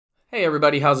Hey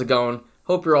everybody, how's it going?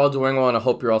 Hope you're all doing well and I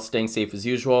hope you're all staying safe as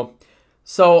usual.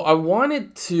 So I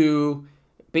wanted to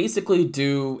basically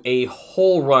do a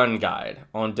whole run guide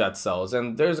on Dead Cells,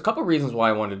 and there's a couple reasons why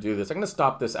I wanted to do this. I'm going to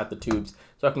stop this at the tubes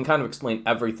so I can kind of explain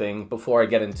everything before I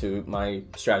get into my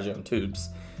strategy on tubes.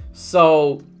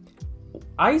 So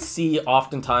I see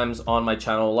oftentimes on my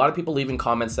channel a lot of people leaving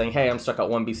comments saying, hey, I'm stuck at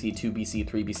 1BC, 2BC,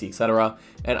 3BC, etc.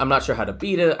 and I'm not sure how to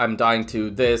beat it, I'm dying to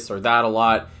this or that a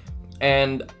lot.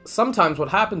 And sometimes what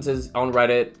happens is on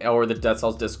Reddit or the Dead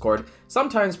Cells Discord,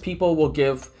 sometimes people will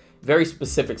give very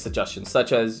specific suggestions,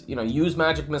 such as, use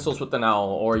magic missiles with an owl,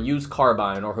 or use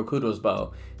carbine, or Hokuto's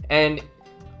bow. And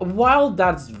while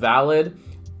that's valid,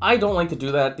 I don't like to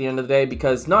do that at the end of the day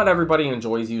because not everybody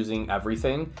enjoys using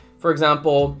everything. For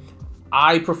example,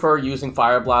 I prefer using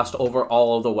Fire Blast over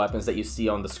all of the weapons that you see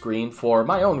on the screen for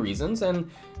my own reasons. And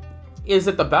is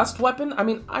it the best weapon? I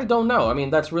mean, I don't know. I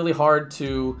mean, that's really hard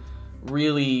to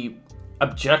really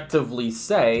objectively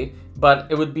say, but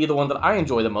it would be the one that I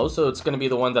enjoy the most, so it's going to be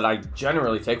the one that I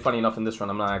generally take. Funny enough, in this run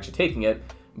I'm not actually taking it,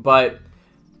 but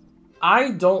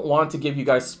I don't want to give you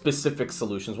guys specific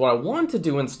solutions. What I want to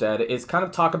do instead is kind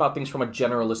of talk about things from a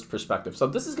generalist perspective. So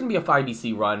this is going to be a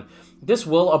 5BC run. This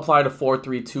will apply to 4,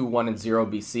 3, 2, 1, and 0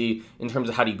 BC in terms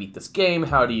of how do you beat this game,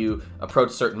 how do you approach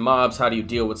certain mobs, how do you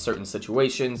deal with certain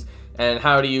situations, and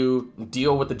how do you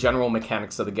deal with the general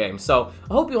mechanics of the game. So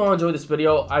I hope you all enjoy this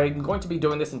video. I'm going to be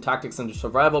doing this in Tactics and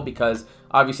Survival because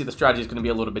obviously the strategy is going to be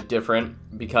a little bit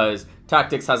different because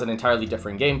Tactics has an entirely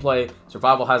different gameplay,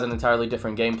 Survival has an entirely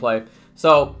different gameplay.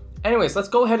 So anyways, let's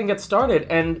go ahead and get started,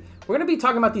 and we're going to be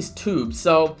talking about these tubes.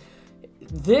 So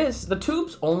the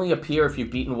tubes only appear if you've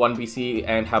beaten 1BC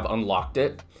and have unlocked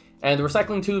it, and the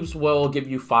recycling tubes will give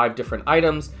you 5 different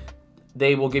items.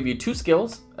 They will give you 2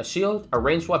 skills, a shield, a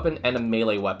ranged weapon, and a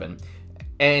melee weapon.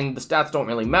 And the stats don't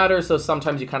really matter, so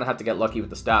sometimes you kind of have to get lucky with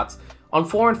the stats. On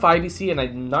 4 and 5BC, and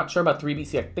I'm not sure about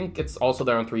 3BC, I think it's also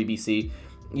there on 3BC,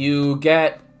 you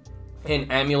get an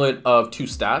amulet of 2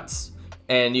 stats,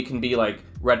 and you can be like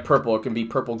red-purple, it can be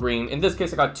purple-green. In this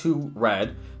case, I got 2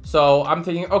 red. So I'm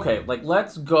thinking, okay,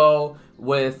 let's go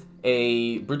with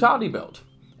a brutality build.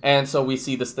 And so we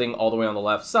see this thing all the way on the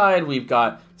left side. We've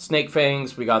got Snake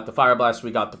Fangs, we got the Fire Blast,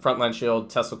 we got the Frontline Shield,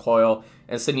 Tesla Coil,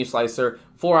 and Sinew Slicer.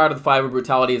 4 out of the 5 of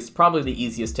Brutality is probably the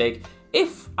easiest take.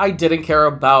 If I didn't care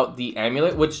about the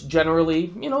amulet, which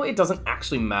generally, it doesn't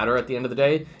actually matter at the end of the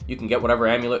day. You can get whatever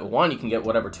amulet you want, you can get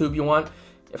whatever tube you want.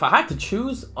 If I had to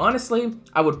choose, honestly,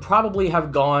 I would probably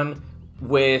have gone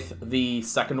with the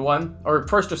second one, or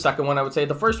first or second one, I would say.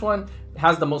 The first one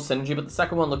has the most synergy, but the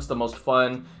second one looks the most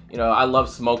fun. I love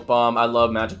Smoke Bomb, I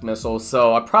love Magic Missiles,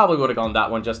 so I probably would have gone that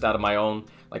one just out of my own,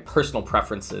 personal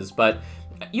preferences. But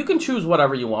you can choose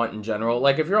whatever you want in general.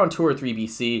 If you're on 2 or 3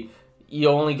 BC, you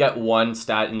only get 1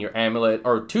 stat in your amulet,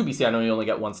 or 2 BC, I know you only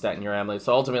get 1 stat in your amulet,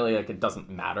 so ultimately, it doesn't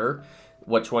matter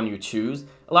which one you choose.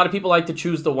 A lot of people like to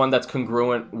choose the one that's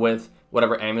congruent with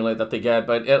whatever amulet that they get,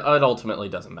 but it ultimately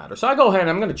doesn't matter. So I go ahead and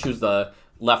I'm going to choose the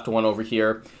left one over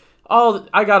here.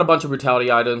 I got a bunch of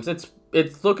brutality items.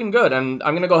 It's looking good, and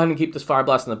I'm going to go ahead and keep this Fire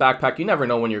Blast in the backpack. You never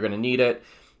know when you're going to need it.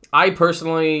 I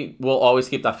personally will always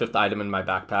keep that 5th item in my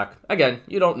backpack. Again,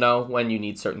 you don't know when you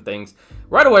need certain things.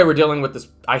 Right away, we're dealing with this.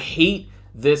 I hate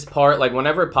this part.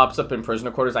 Whenever it pops up in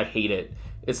prisoner quarters, I hate it.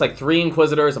 It's 3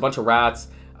 Inquisitors, a bunch of rats.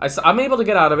 I'm able to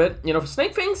get out of it.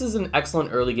 Snake Fangs is an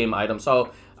excellent early game item,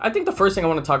 so I think the first thing I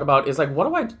want to talk about is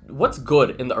what's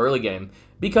good in the early game,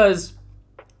 because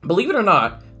believe it or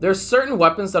not, there's certain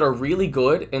weapons that are really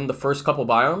good in the first couple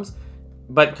biomes,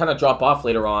 but kind of drop off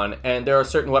later on, and there are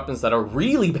certain weapons that are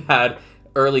really bad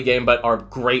early game, but are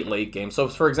great late game. So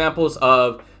for examples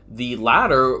of the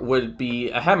latter would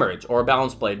be a Hemorrhage or a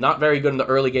Balance Blade. Not very good in the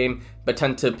early game, but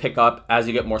tend to pick up as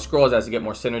you get more scrolls, as you get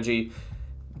more synergy.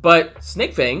 But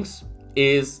Snake Fangs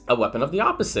is a weapon of the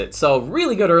opposite. So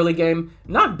really good early game,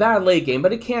 not bad late game,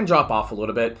 but it can drop off a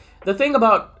little bit. The thing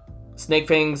about Snake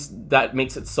Fangs that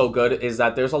makes it so good is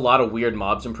that there's a lot of weird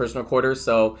mobs in prisoner quarters,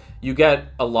 so you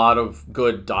get a lot of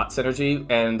good dot synergy.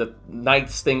 And the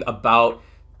nice thing about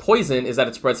Poison is that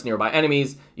it spreads to nearby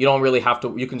enemies. You don't really have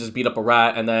to, you can just beat up a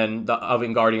rat, and then the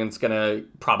Oven Guardian's gonna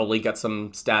probably get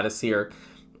some status here.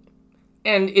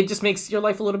 And it just makes your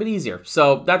life a little bit easier.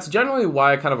 So that's generally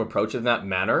why I kind of approach it in that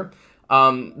manner.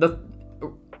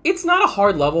 It's not a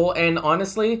hard level, and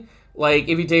honestly,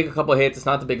 if you take a couple of hits, it's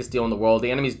not the biggest deal in the world.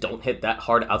 The enemies don't hit that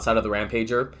hard outside of the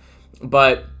Rampager.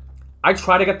 But I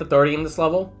try to get the 30 in this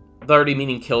level. 30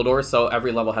 meaning kill door, so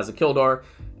every level has a kill door.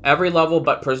 Every level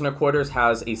but prisoner quarters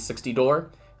has a 60 door.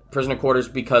 Prisoner quarters,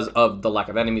 because of the lack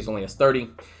of enemies, only has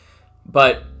 30.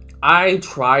 But I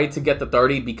try to get the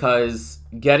 30 because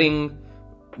getting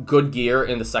good gear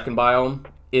in the second biome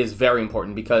is very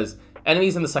important, because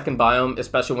enemies in the second biome,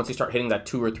 especially once you start hitting that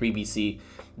 2 or 3 BC,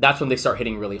 that's when they start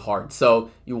hitting really hard. So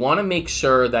you want to make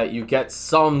sure that you get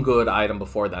some good item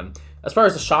before then. As far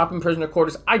as the shop in Prisoner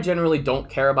Quarters, I generally don't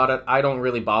care about it. I don't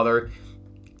really bother.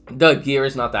 The gear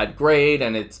is not that great,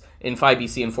 and it's in 5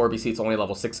 BC and 4 BC, it's only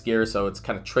level 6 gear, so it's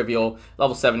kind of trivial.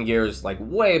 Level 7 gear is like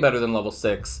way better than level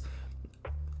 6.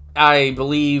 I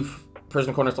believe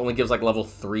Prisoner Quarters only gives like level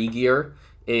 3 gear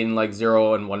in like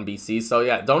 0 and 1 BC, so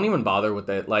yeah, don't even bother with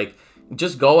it. Like,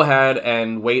 just go ahead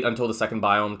and wait until the second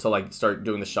biome to like start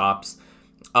doing the shops.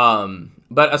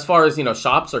 But as far as, you know,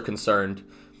 shops are concerned,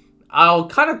 I'll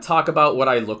kind of talk about what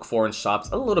I look for in shops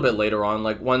a little bit later on,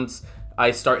 like once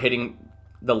I start hitting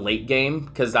the late game,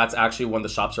 because that's actually when the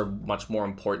shops are much more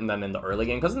important than in the early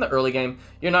game. Because in the early game,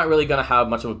 you're not really going to have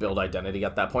much of a build identity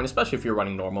at that point, especially if you're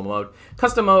running normal mode.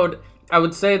 Custom mode, I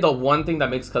would say the one thing that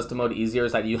makes custom mode easier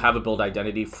is that you have a build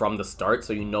identity from the start,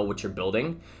 so you know what you're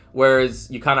building. Whereas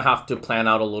you kind of have to plan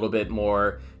out a little bit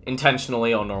more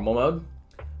intentionally on normal mode.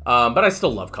 But I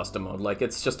still love custom mode. Like,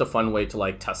 it's just a fun way to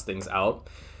like test things out.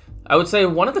 I would say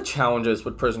one of the challenges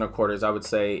with Prisoner Quarters, I would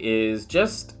say, is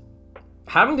just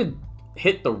having to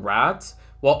hit the rats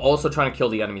while also trying to kill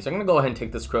the enemies. I'm going to go ahead and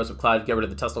take this Corrosive Cloud, get rid of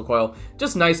the Tesla Coil.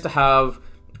 Just nice to have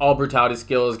all brutality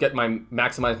skills,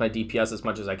 maximize my DPS as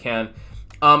much as I can.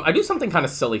 I do something kind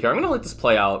of silly here. I'm going to let this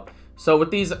play out. So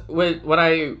with these, when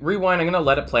I rewind, I'm going to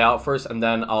let it play out first, and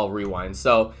then I'll rewind.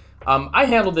 So I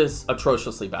handled this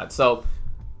atrociously bad. So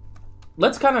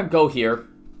let's kind of go here.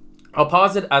 I'll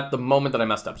pause it at the moment that I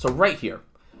messed up. So right here,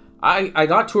 I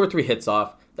got 2 or 3 hits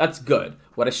off. That's good.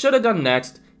 What I should have done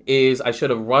next is I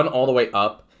should have run all the way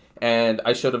up, and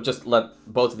I should have just let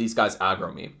both of these guys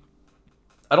aggro me.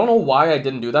 I don't know why I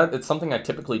didn't do that. It's something I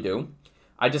typically do.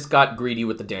 I just got greedy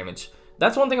with the damage.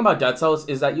 That's one thing about Dead Cells,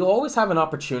 is that you'll always have an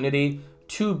opportunity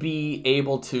to be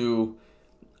able to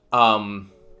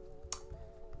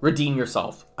redeem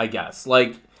yourself, I guess.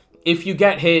 Like, if you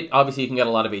get hit, obviously you can get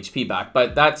a lot of HP back,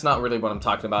 but that's not really what I'm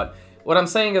talking about. What I'm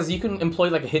saying is you can employ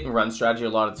like a hit and run strategy a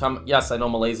lot of the time. Yes, I know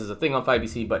malaise is a thing on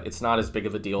 5BC, but it's not as big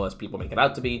of a deal as people make it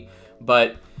out to be.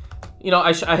 But, you know,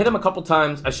 I hit him a couple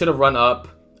times. I should have run up.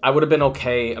 I would have been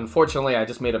okay. Unfortunately, I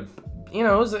just made a, you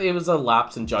know, it was a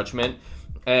lapse in judgment.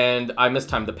 And I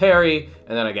mistimed the parry,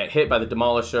 and then I get hit by the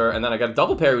Demolisher, and then I got a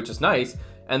double parry, which is nice.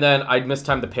 And then I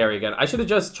mistimed the parry again. I should have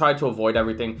just tried to avoid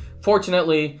everything.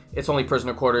 Fortunately, it's only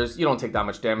Prisoner Quarters. You don't take that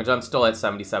much damage. I'm still at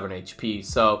 77 HP,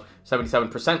 so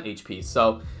 77% HP.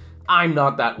 So I'm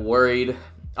not that worried.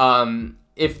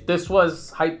 If this was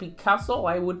Hype Peak Castle,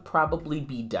 I would probably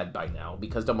be dead by now,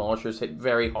 because Demolishers hit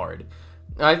very hard.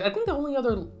 I think the only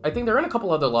other, I think they're in a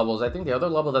couple other levels. I think the other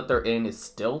level that they're in is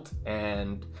Stilt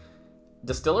and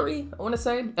Distillery, I want to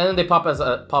say. And then they pop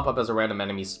up as a random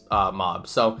enemy mob.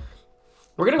 So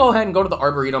we're going to go ahead and go to the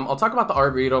Arboretum. I'll talk about the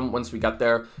Arboretum once we get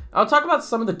there. I'll talk about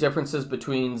some of the differences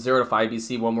between 0 to 5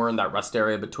 BC when we're in that rest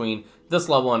area between this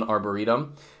level and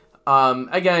Arboretum.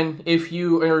 Again, if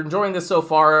you are enjoying this so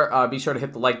far, be sure to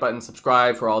hit the like button,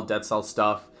 subscribe for all Dead Cell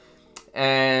stuff.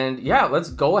 And yeah, let's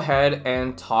go ahead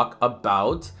and talk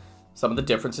about some of the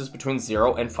differences between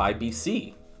 0 and 5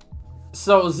 BC.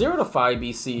 So 0 to 5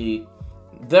 BC,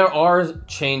 there are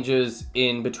changes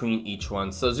in between each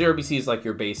one. So 0 BC is like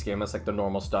your base game. That's like the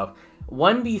normal stuff.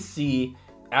 1 BC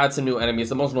adds some new enemies,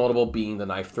 the most notable being the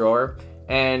Knife Thrower.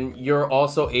 And you're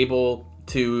also able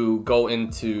to go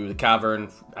into the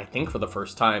cavern, I think, for the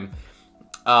first time.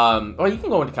 Well, you can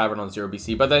go into cavern on 0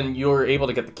 BC, but then you're able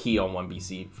to get the key on 1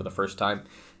 BC for the first time.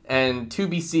 And 2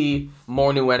 BC,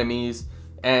 more new enemies,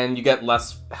 and you get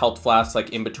less health flasks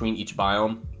like in between each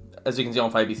biome. As you can see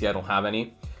on 5 BC, I don't have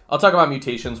any. I'll talk about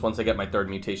mutations once I get my 3rd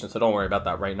mutation, so don't worry about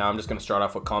that right now. I'm just going to start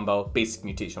off with combo, basic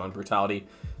mutation on brutality.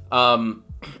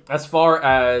 As far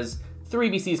as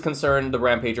 3 BC is concerned, the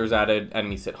Rampagers added,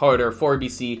 enemies hit harder. 4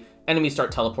 BC, enemies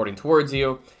start teleporting towards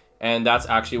you, and that's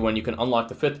actually when you can unlock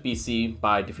the 5th BC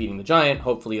by defeating the Giant.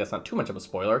 Hopefully that's not too much of a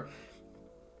spoiler.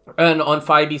 And on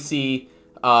 5 BC,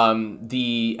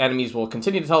 the enemies will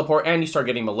continue to teleport, and you start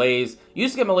getting melees. You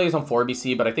used to get melees on 4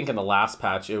 BC, but I think in the last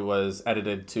patch it was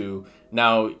edited to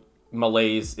now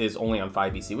melees is only on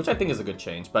 5 BC, which I think is a good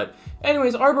change. But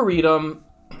anyways, Arboretum,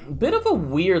 bit of a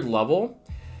weird level.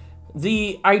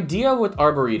 The idea with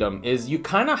Arboretum is you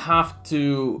kind of have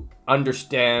to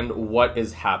understand what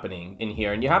is happening in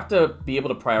here, and you have to be able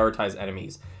to prioritize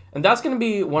enemies. And that's going to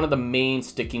be one of the main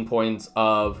sticking points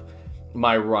of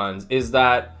my runs, is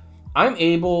that I'm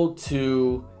able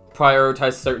to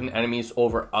prioritize certain enemies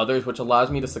over others, which allows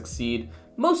me to succeed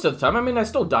most of the time. I mean, I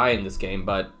still die in this game,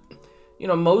 but, you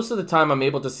know, most of the time I'm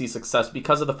able to see success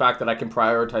because of the fact that I can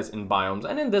prioritize in biomes.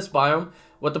 And in this biome,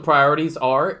 what the priorities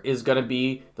are is going to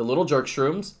be the little jerk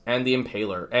shrooms and the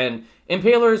impaler. And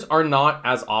impalers are not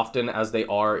as often as they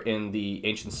are in the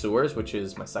ancient sewers, which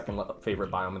is my second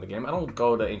favorite biome in the game. I don't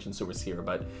go to ancient sewers here,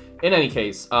 but in any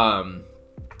case,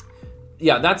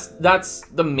 yeah, that's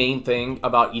the main thing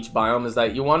about each biome, is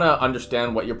that you want to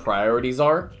understand what your priorities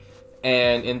are.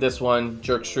 And in this one,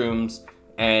 jerk shrooms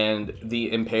and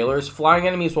the impalers, flying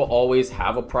enemies will always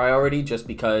have a priority just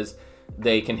because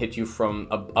they can hit you from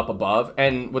up above.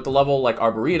 And with the level like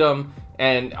Arboretum,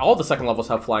 and all the second levels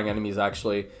have flying enemies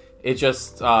actually, it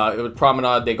just with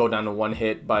Promenade they go down to 1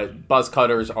 hit, but buzz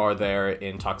cutters are there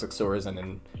in Toxic Sewers and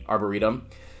in Arboretum.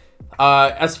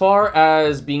 As far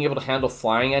as being able to handle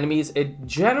flying enemies, a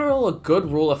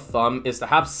good rule of thumb is to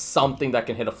have something that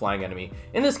can hit a flying enemy.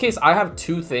 In this case, I have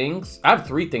 3 things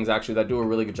actually that do a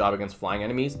really good job against flying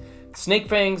enemies. Snake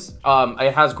Fangs,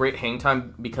 it has great hang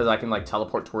time because I can like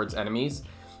teleport towards enemies.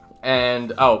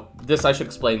 And I should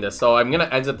explain this. So I'm gonna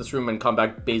exit this room and come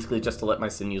back basically just to let my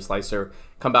Sinew Slicer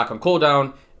come back on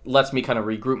cooldown. Lets me kind of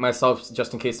regroup myself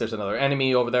just in case there's another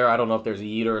enemy over there. I don't know if there's a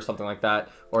Yeeter or something like that,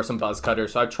 or some Buzz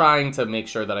Cutters. So I'm trying to make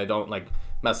sure that I don't like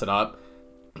mess it up.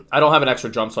 I don't have an extra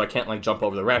jump, so I can't like jump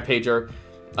over the Rampager.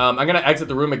 I'm gonna exit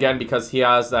the room again because he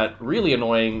has that really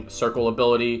annoying circle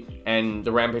ability, and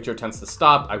the Rampager tends to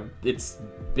stop. I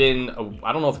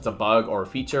don't know if it's a bug or a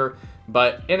feature,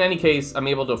 but in any case, I'm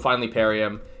able to finally parry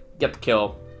him, get the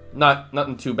kill.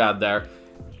 Nothing too bad there.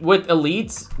 With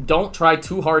elites, don't try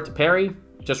too hard to parry.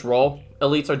 Just roll.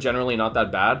 Elites are generally not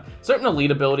that bad. Certain elite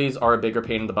abilities are a bigger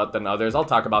pain in the butt than others. I'll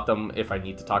talk about them if I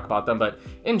need to talk about them, but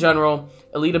in general,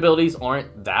 elite abilities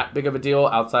aren't that big of a deal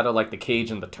outside of like the cage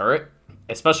and the turret,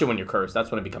 especially when you're cursed. That's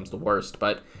when it becomes the worst,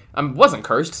 but I wasn't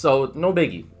cursed, so no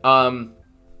biggie.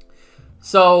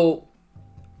 So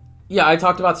yeah, I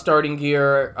talked about starting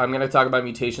gear. I'm going to talk about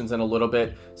mutations in a little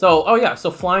bit. So,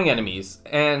 so flying enemies,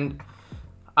 and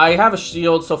I have a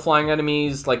shield, so flying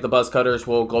enemies, like the Buzz Cutters,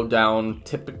 will go down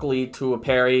typically to a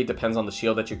parry. Depends on the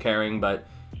shield that you're carrying, but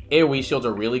AoE shields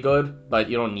are really good, but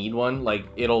you don't need one. Like,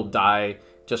 it'll die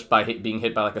just by being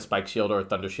hit by like a Spike Shield or a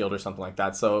Thunder Shield or something like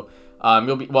that. So,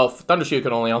 Thunder Shield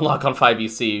can only unlock on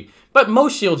 5EC, but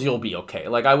most shields you'll be okay.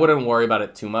 Like, I wouldn't worry about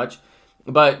it too much,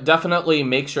 but definitely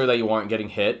make sure that you aren't getting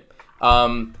hit.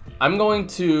 I'm going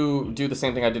to do the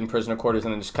same thing I did in Prisoner Quarters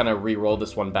and then just kind of re-roll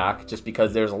this one back just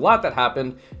because there's a lot that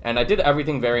happened and I did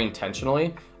everything very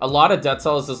intentionally. A lot of Dead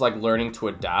Cells is like learning to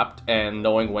adapt and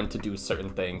knowing when to do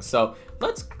certain things. So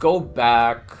let's go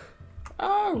back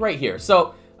right here.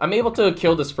 So I'm able to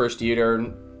kill this first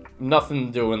Eater, nothing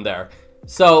doing there.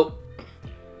 So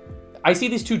I see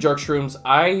these 2 Jerk Shrooms.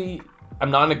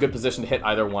 I'm not in a good position to hit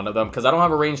either one of them because I don't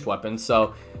have a ranged weapon.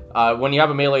 So when you have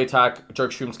a melee attack,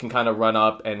 Jerk Shrooms can kind of run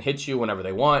up and hit you whenever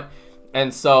they want.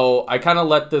 And so I kind of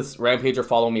let this Rampager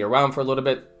follow me around for a little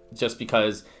bit just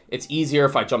because it's easier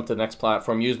if I jump to the next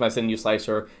platform, use my Sinew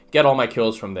Slicer, get all my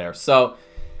kills from there. So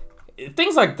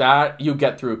things like that you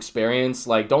get through experience.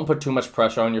 Like, don't put too much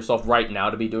pressure on yourself right now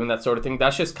to be doing that sort of thing.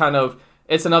 That's just kind of,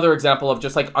 it's another example of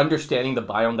just like understanding the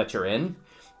biome that you're in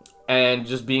and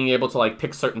just being able to like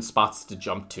pick certain spots to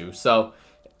jump to. So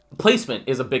placement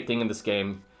is a big thing in this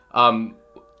game.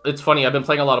 It's funny, I've been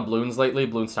playing a lot of Bloons lately,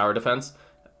 Bloons Tower Defense.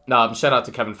 Shout out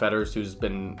to Kevin Fetters, who's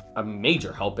been a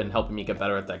major help in helping me get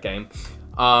better at that game.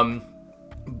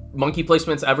 Monkey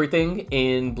placement's everything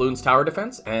in Bloons Tower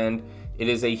Defense, and it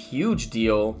is a huge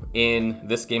deal in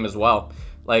this game as well.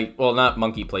 Like, well, not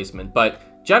monkey placement,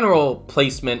 but general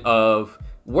placement of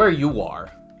where you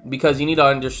are, because you need to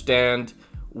understand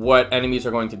what enemies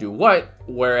are going to do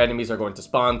where enemies are going to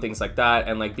spawn, things like that,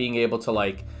 and like being able to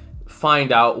like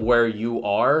find out where you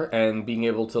are and being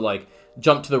able to like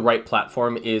jump to the right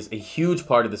platform is a huge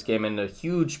part of this game and a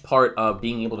huge part of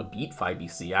being able to beat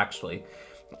 5EC actually.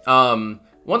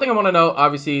 One thing I want to know,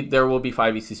 obviously there will be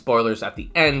 5EC spoilers at the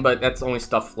end, but that's only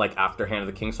stuff like after Hand of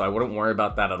the King, so I wouldn't worry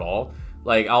about that at all.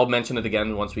 Like, I'll mention it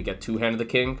again once we get to Hand of the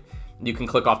King. You can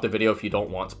click off the video if you don't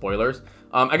want spoilers.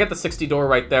 I get the 60 door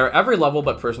right there. Every level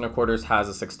but Prisoner Quarters has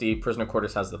a 60. Prisoner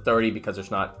Quarters has the 30 because there's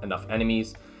not enough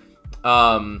enemies.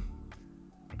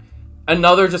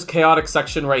 Another just chaotic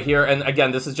section right here. And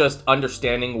again, this is just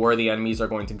understanding where the enemies are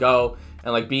going to go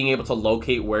and like being able to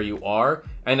locate where you are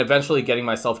and eventually getting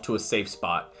myself to a safe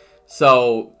spot.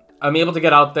 So I'm able to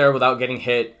get out there without getting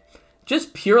hit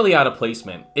just purely out of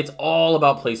placement. It's all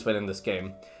about placement in this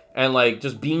game. And like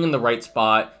just being in the right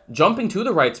spot, jumping to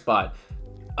the right spot.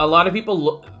 A lot of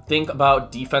people think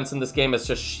about defense in this game as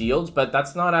just shields, but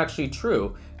that's not actually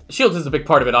true. Shields is a big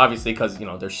part of it, obviously, because, you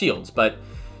know, they're shields. But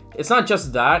it's not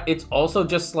just that. It's also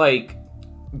just like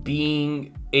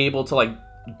being able to like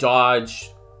dodge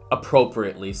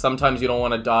appropriately. Sometimes you don't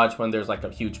want to dodge when there's like a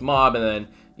huge mob and then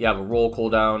you have a roll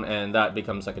cooldown and that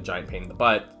becomes like a giant pain in the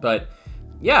butt. But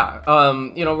yeah,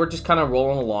 you know, we're just kind of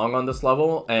rolling along on this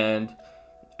level and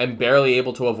I'm barely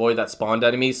able to avoid that spawned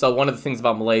enemy. So one of the things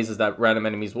about melees is that random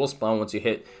enemies will spawn once you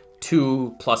hit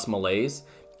 2+ melees,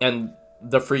 and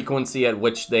the frequency at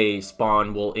which they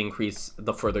spawn will increase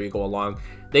the further you go along.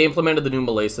 They implemented the new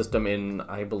melee system in,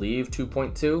 I believe,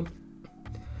 2.2.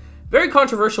 Very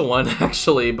controversial one,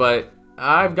 actually, but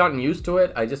I've gotten used to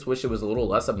it. I just wish it was a little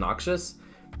less obnoxious.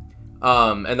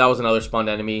 And that was another spawned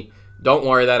enemy. Don't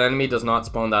worry, that enemy does not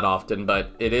spawn that often,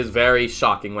 but it is very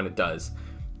shocking when it does.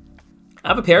 I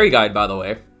have a parry guide, by the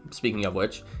way, speaking of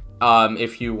which,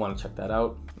 if you want to check that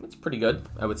out. It's pretty good,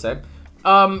 I would say.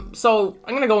 So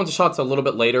I'm going to go into shots a little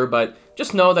bit later, but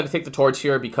just know that I take the torch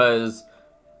here because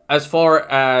as far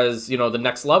as, you know, the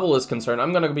next level is concerned,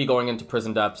 I'm going to be going into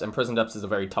Prison Depths, and Prison Depths is a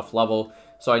very tough level,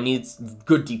 so I need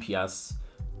good DPS.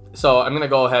 So I'm going to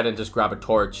go ahead and just grab a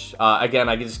torch. Again,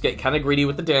 I can just get kind of greedy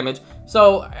with the damage.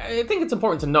 So I think it's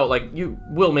important to note, like, you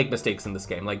will make mistakes in this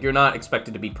game. Like, you're not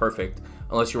expected to be perfect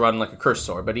unless you run, like, a Curse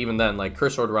Sword. But even then, like,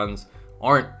 Curse Sword runs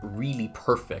aren't really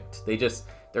perfect.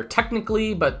 They're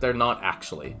technically, but they're not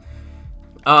actually.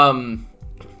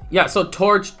 Yeah, so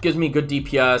torch gives me good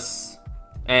DPS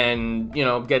and, you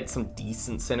know, get some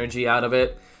decent synergy out of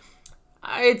it.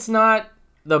 It's not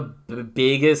the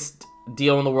biggest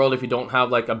deal in the world if you don't have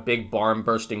like a big barn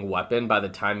bursting weapon by the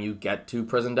time you get to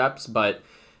Prison Depths, but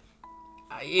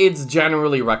it's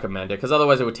generally recommended because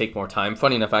otherwise it would take more time.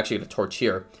 Funny enough, I actually get a torch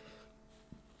here.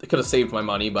 I could have saved my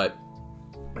money, but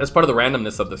that's part of the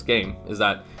randomness of this game, is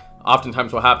that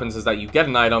oftentimes what happens is that you get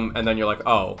an item and then you're like,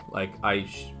 oh, like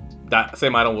that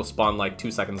same item will spawn like 2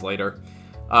 seconds later.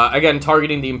 Again,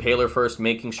 targeting the Impaler first,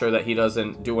 making sure that he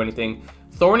doesn't do anything.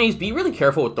 Thornies, be really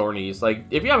careful with Thornies. Like,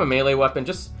 if you have a melee weapon,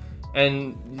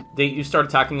 you start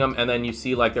attacking them and then you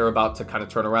see like they're about to kind of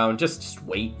turn around, just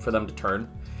wait for them to turn.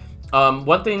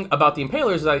 One thing about the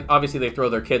Impalers is that obviously they throw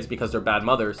their kids because they're bad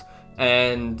mothers,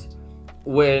 and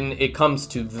when it comes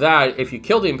to that, if you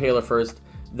kill the Impaler first,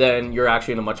 then you're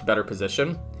actually in a much better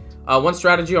position. One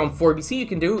strategy on 4BC you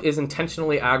can do is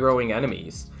intentionally aggroing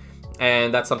enemies,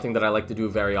 and that's something that I like to do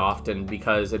very often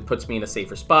because it puts me in a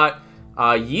safer spot.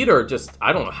 Yeeter, just,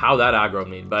 I don't know how that aggroed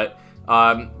me, but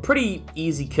pretty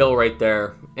easy kill right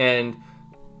there. And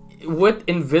with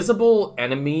invisible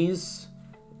enemies,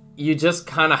 you just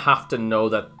kind of have to know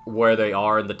that where they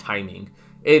are and the timing.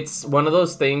 It's one of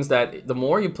those things that the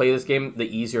more you play this game, the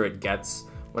easier it gets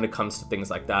when it comes to things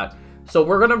like that. So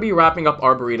we're going to be wrapping up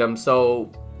Arboretum.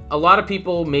 So a lot of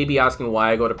people may be asking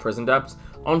why I go to Prison Depths.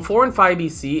 On 4 and 5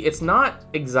 BC, it's not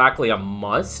exactly a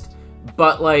must,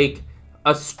 but like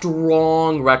a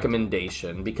strong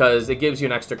recommendation because it gives you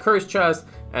an extra curse chest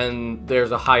and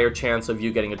there's a higher chance of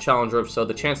you getting a challenge rope. So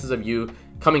the chances of you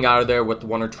coming out of there with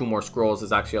 1 or 2 more scrolls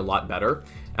is actually a lot better.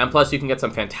 And plus you can get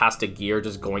some fantastic gear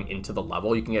just going into the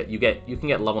level. You can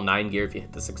get level 9 gear if you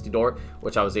hit the 60 door,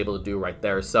 which I was able to do right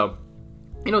there. So,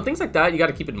 you know, things like that you got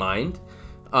to keep in mind.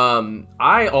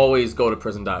 I always go to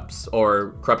Prison Depths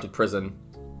or Corrupted Prison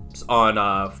on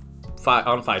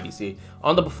 5BC.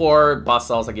 On the before boss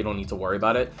cells, like, you don't need to worry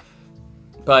about it.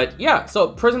 But yeah, so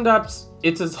Prison Depths,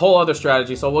 it's this whole other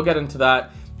strategy, so we'll get into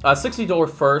that. 60 door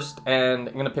first, and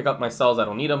I'm gonna pick up my cells. I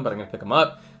don't need them, but I'm gonna pick them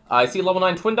up. I see level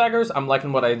 9 twin daggers. I'm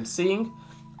liking what I'm seeing.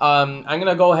 I'm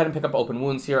gonna go ahead and pick up open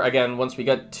wounds here. Again, once we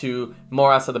get to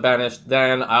Morass of the Banished,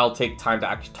 then I'll take time to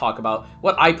actually talk about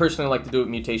what I personally like to do with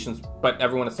mutations, but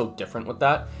everyone is so different with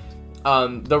that.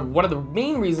 One of the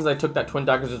main reasons I took that twin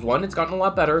daggers is 1, it's gotten a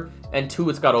lot better, and 2,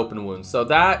 it's got open wounds. So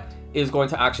that is going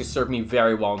to actually serve me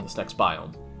very well in this next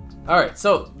biome. Alright,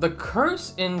 so the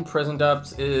curse in Prison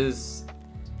Depths is,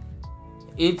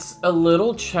 it's a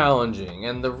little challenging,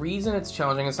 and the reason it's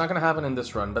challenging, it's not going to happen in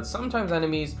this run, but sometimes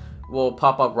enemies will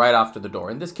pop up right after the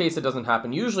door. In this case, it doesn't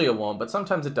happen. Usually it won't, but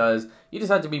sometimes it does. You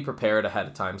just have to be prepared ahead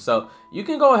of time. So you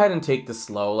can go ahead and take this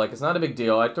slow. Like, it's not a big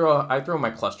deal. I throw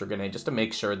my cluster grenade just to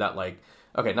make sure that, like,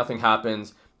 okay, nothing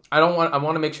happens. I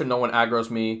want to make sure no one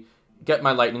aggroes me, get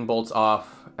my lightning bolts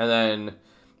off, and then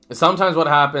sometimes what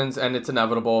happens, and it's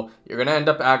inevitable, you're going to end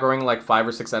up aggroing like 5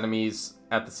 or 6 enemies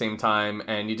at the same time,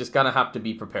 and you just kind of have to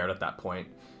be prepared at that point.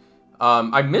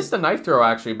 I missed the knife throw,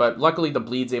 actually, but luckily the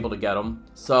bleed's able to get him.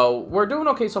 So we're doing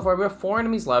okay so far. We have 4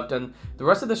 enemies left, and the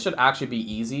rest of this should actually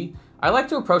be easy. I like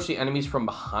to approach the enemies from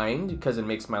behind because it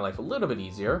makes my life a little bit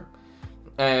easier.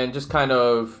 And just kind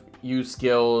of use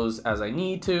skills as I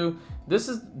need to. This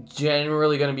is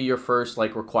generally going to be your first,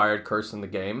 like, required curse in the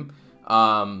game.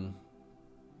 That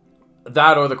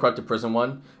or the Corrupted Prison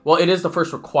one. Well, it is the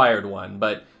first required one,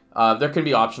 but there can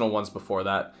be optional ones before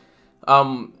that.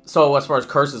 So as far as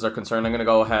curses are concerned, I'm going to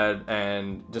go ahead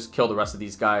and just kill the rest of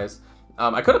these guys.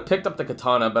 I could have picked up the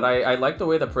katana, but I like the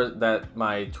way that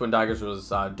my twin daggers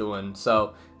was doing,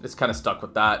 so just kind of stuck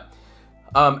with that.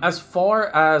 As far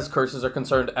as curses are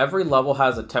concerned, every level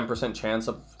has a 10% chance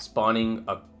of spawning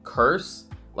a curse,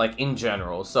 like in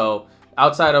general. So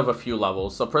outside of a few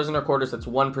levels. So prisoner quarters, it's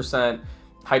 1%.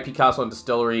 High Peak Castle and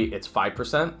Distillery, it's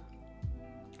 5%.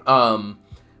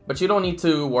 But you don't need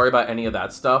to worry about any of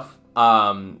that stuff.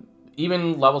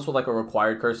 Even levels with like a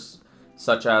required curse,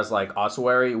 such as like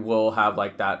ossuary, will have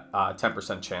like that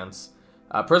 10% chance.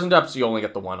 Prison depths, you only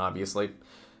get the one, obviously.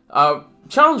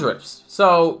 Challenge rifts.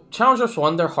 So challenge rifts,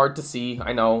 one, they're hard to see.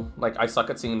 I know, like I suck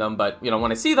at seeing them, but you know,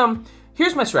 when I see them,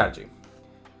 here's my strategy.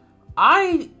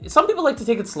 Some people like to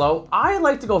take it slow. I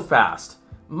like to go fast.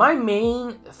 My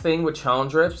main thing with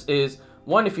challenge rifts is,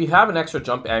 one, if you have an extra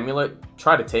jump amulet,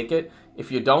 try to take it. If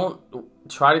you don't,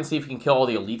 try and see if you can kill all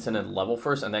the elites in a level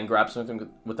first and then grab something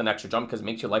with an extra jump, because it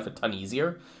makes your life a ton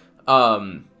easier.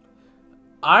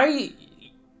 I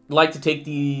like to take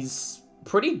these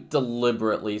pretty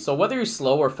deliberately. So whether you're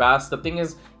slow or fast, the thing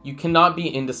is, you cannot be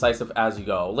indecisive as you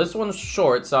go. This one's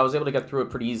short, so I was able to get through it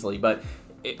pretty easily, but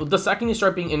the second you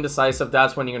start being indecisive,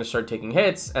 that's when you're going to start taking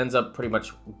hits. Ends up pretty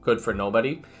much good for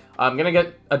nobody. I'm going to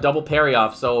get a double parry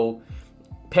off. So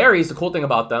parries, the cool thing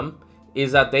about them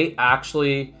is that they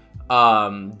actually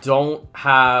don't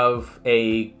have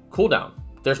a cooldown.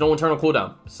 There's no internal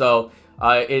cooldown. So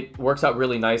it works out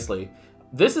really nicely.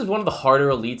 This is one of the harder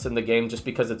elites in the game just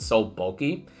because it's so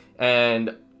bulky.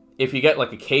 And if you get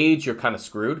like a cage, you're kind of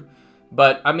screwed.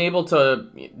 But I'm able to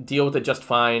deal with it just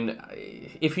fine.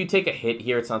 If you take a hit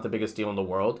here, it's not the biggest deal in the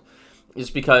world.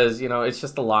 Just because, you know, it's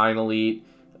just a line elite.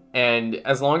 And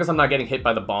as long as I'm not getting hit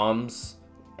by the bombs,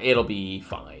 it'll be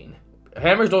fine.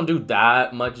 Hammers don't do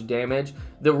that much damage.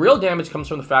 The real damage comes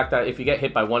from the fact that if you get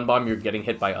hit by one bomb, you're getting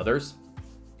hit by others.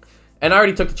 And I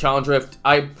already took the challenge rift.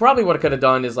 I probably what I could have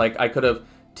done is like I could have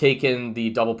taken the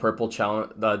double purple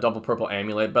challenge, the double purple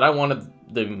amulet, but I wanted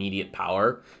the immediate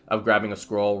power of grabbing a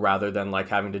scroll rather than like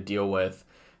having to deal with,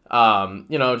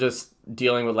 you know, just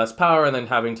dealing with less power and then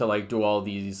having to like do all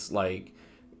these like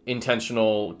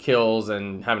intentional kills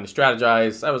and having to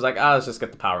strategize. I was like, let's just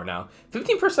get the power now.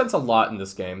 15%'s a lot in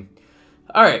this game.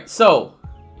 All right, so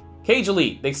Cage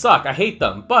Elite, they suck. I hate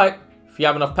them, but if you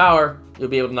have enough power, you'll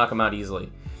be able to knock them out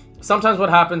easily. Sometimes what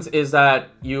happens is that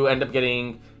you end up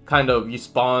getting you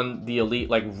spawn the elite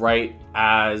like right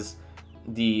as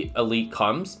the elite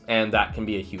comes, and that can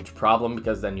be a huge problem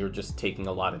because then you're just taking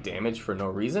a lot of damage for no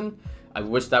reason. I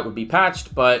wish that would be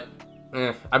patched, but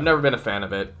I've never been a fan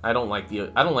of it. I don't like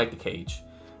the cage.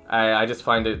 I just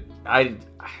find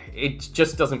it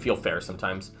just doesn't feel fair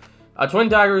sometimes. Twin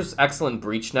daggers, excellent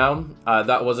breach now.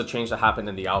 That was a change that happened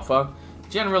in the alpha.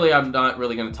 Generally, I'm not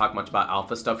really going to talk much about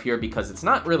alpha stuff here because it's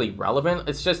not really relevant.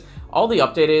 It's just, all the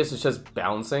update is just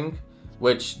balancing,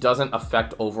 which doesn't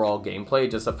affect overall gameplay.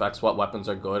 It just affects what weapons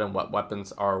are good and what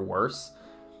weapons are worse.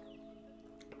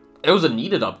 It was a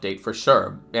needed update for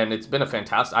sure, and it's been a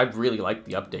fantastic, I really liked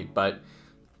the update, but,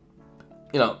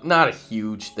 you know, not a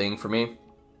huge thing for me.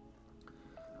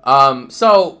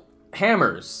 So,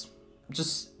 hammers.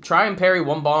 Just try and parry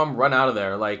one bomb, run out of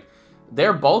there. Like,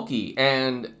 they're bulky,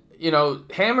 and you know,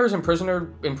 hammers in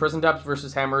prison depths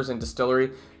versus hammers in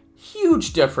distillery,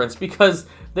 huge difference because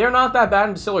they're not that bad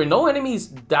in distillery. No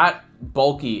enemy's that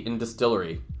bulky in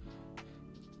distillery.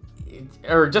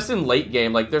 Or just in late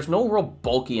game, like there's no real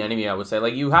bulky enemy, I would say.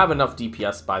 Like you have enough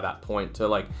DPS by that point to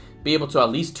like be able to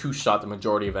at least two-shot the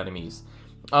majority of enemies.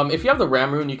 If you have the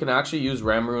Ram Rune, you can actually use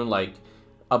Ram Rune like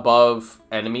above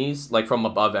enemies, like from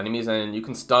above enemies, and you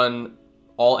can stun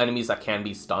all enemies that can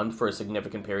be stunned for a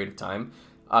significant period of time.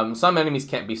 Some enemies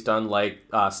can't be stunned, like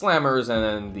slammers and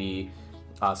then the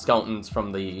skeletons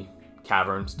from the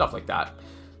cavern, stuff like that.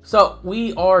 So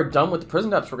we are done with the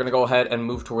prison depths. We're going to go ahead and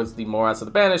move towards the Morass of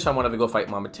the Banished. I wanted to go fight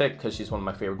Mama Tick because she's one of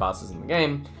my favorite bosses in the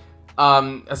game.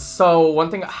 So one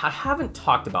thing I haven't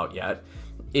talked about yet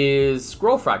is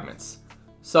scroll fragments.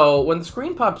 So when the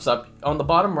screen pops up, on the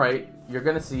bottom right, you're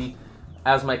going to see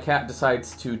as my cat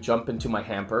decides to jump into my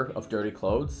hamper of dirty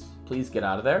clothes. Please get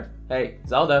out of there. Hey,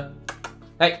 Zelda.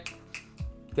 Hey,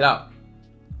 get out.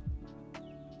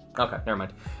 Okay, never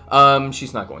mind.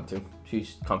 She's not going to.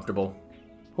 She's comfortable.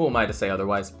 Who am I to say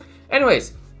otherwise?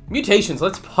 Anyways, mutations.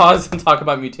 Let's pause and talk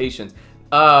about mutations.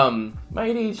 My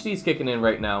ADHD is kicking in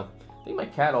right now. I think my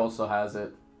cat also has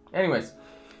it. Anyways,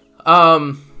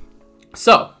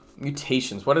 so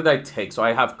mutations. What did I take? So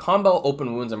I have combo,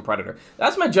 open wounds, and predator.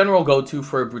 That's my general go-to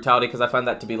for brutality because I find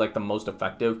that to be like the most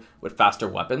effective with faster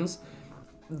weapons.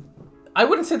 I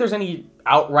wouldn't say there's any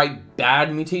outright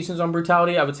bad mutations on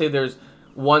brutality. I would say there's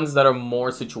ones that are more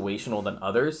situational than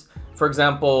others. For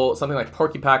example, something like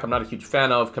Porky-Pack, I'm not a huge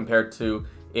fan of compared to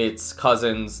its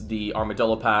cousins, the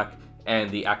Armadillo Pack and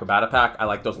the Acrobata Pack. I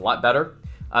like those a lot better.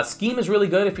 Scheme is really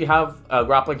good if you have a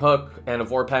Grappling Hook and a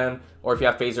Vorpan, or if you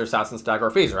have Phaser, Assassin's Dagger,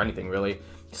 or Phaser, anything really.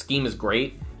 Scheme is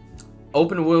great.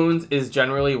 Open Wounds is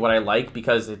generally what I like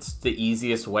because it's the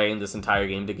easiest way in this entire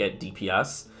game to get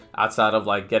DPS, outside of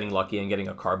like getting lucky and getting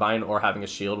a Carbine or having a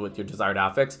shield with your desired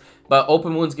affix. But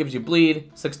Open Wounds gives you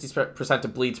bleed, 60%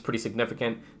 of bleed's pretty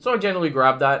significant, so I generally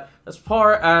grab that. As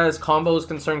far as combo is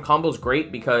concerned, combo's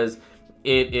great because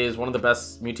it is one of the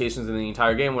best mutations in the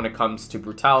entire game when it comes to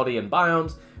brutality and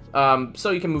biomes.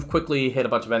 So you can move quickly, hit a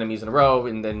bunch of enemies in a row,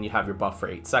 and then you have your buff for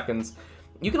 8 seconds.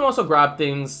 You can also grab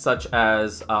things such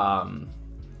as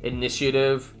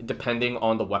Initiative, depending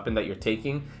on the weapon that you're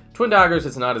taking. Twin Daggers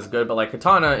is not as good, but like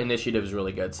Katana, Initiative is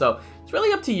really good. So it's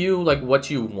really up to you, like what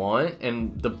you want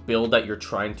and the build that you're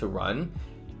trying to run.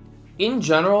 In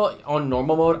general, on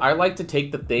normal mode, I like to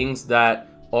take the things that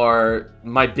are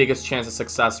my biggest chance of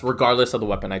success regardless of the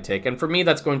weapon I take. And for me,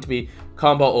 that's going to be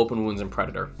Combo, Open Wounds, and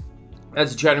Predator.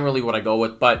 That's generally what I go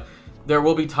with, but there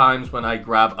will be times when I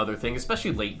grab other things,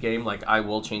 especially late game, like I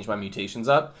will change my mutations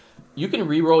up. You can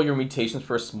reroll your mutations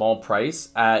for a small price.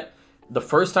 At the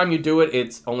first time you do it,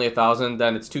 it's only 1,000,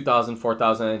 then it's 2,000,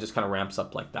 4,000, and it just kind of ramps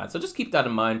up like that. So just keep that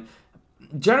in mind.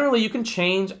 Generally, you can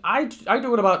change. I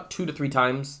do it about 2 to 3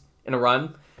 times in a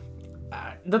run.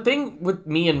 The thing with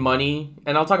me and money,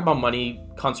 and I'll talk about money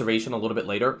conservation a little bit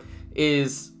later,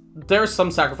 is there are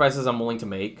some sacrifices I'm willing to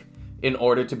make in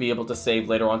order to be able to save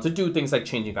later on to do things like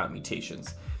changing out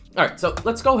mutations. All right, so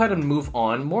let's go ahead and move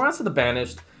on. Morass of the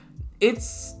Banished,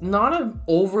 it's not an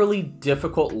overly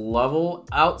difficult level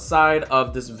outside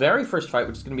of this very first fight,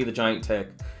 which is going to be the Giant Tick.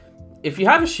 If you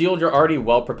have a shield, you're already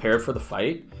well prepared for the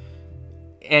fight,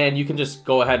 and you can just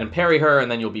go ahead and parry her,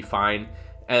 and then you'll be fine,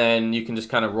 and you can just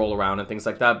kind of roll around and things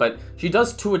like that. But she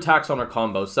does 2 attacks on her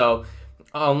combo, so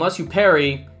unless you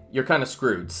parry, you're kind of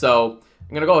screwed. So I'm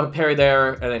going to go ahead and parry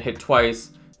there, and then hit twice.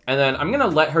 And then I'm going to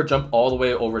let her jump all the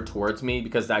way over towards me,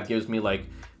 because that gives me, like,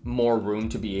 more room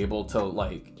to be able to,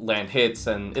 like, land hits.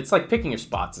 And it's like picking your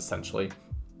spots, essentially.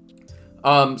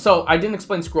 So I didn't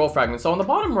explain scroll fragments. So on the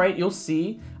bottom right, you'll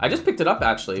see, I just picked it up,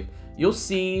 actually. You'll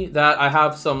see that I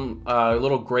have some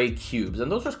little gray cubes,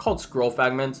 and those are called scroll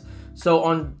fragments. So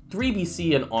on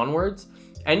 3BC and onwards,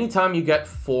 anytime you get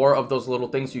 4 of those little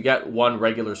things, you get 1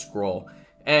 regular scroll.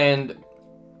 And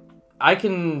I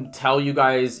can tell you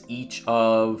guys each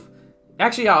of...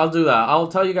 Actually, yeah, I'll do that. I'll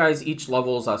tell you guys each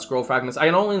level's scroll fragments. I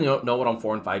can only know what on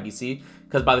 4 and 5BC,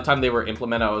 because by the time they were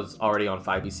implemented, I was already on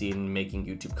 5BC and making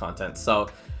YouTube content. So,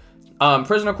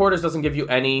 Prisoner Quarters doesn't give you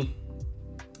any.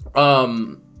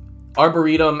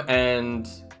 Arboretum and...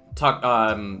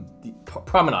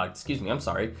 Promenade, excuse me, I'm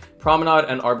sorry. Promenade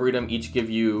and Arboretum each give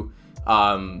you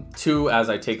 2, as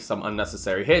I take some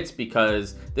unnecessary hits,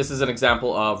 because this is an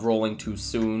example of rolling too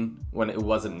soon when it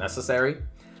wasn't necessary.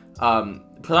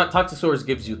 Toxosaurus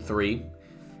gives you 3.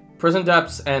 Prison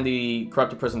Depths and the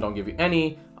Corrupted Prison don't give you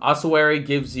any. Ossuary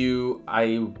gives you,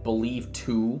 I believe,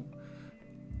 2.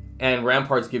 And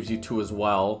Ramparts gives you 2 as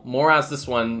well. Morass, this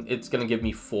one, it's going to give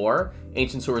me 4.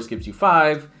 Ancient Sewers gives you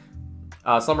 5.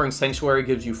 Slumbering Sanctuary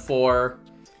gives you 4.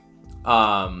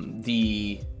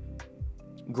 The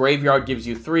Graveyard gives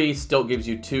you 3. Stilt gives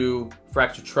you 2.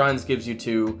 Fractured Shrines gives you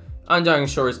 2. Undying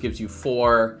Shores gives you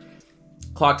 4.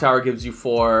 Clock Tower gives you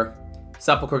 4.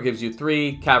 Sepulchre gives you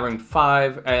 3. Cavern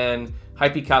 5. And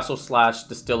Hype Castle /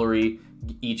 Distillery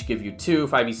each give you 2.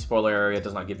 5e Spoiler Area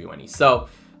does not give you any. So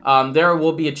there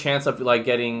will be a chance of like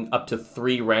getting up to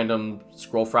 3 random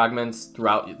scroll fragments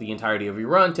throughout the entirety of your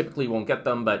run. Typically you won't get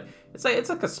them, but it's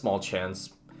like a small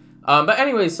chance. But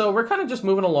anyway, so we're kind of just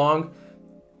moving along.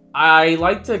 I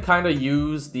like to kind of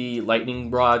use the lightning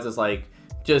rods as like,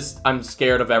 I'm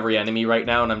scared of every enemy right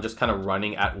now, and I'm just kind of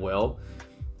running at will.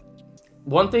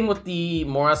 One thing with the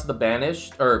Morass of the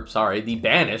Banished, the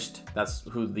Banished, that's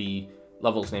who the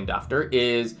level is named after,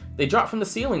 is they drop from the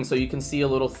ceiling, so you can see a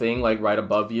little thing like right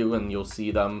above you, and you'll see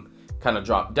them kind of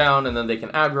drop down, and then they can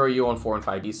aggro you on 4 and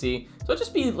 5 BC. So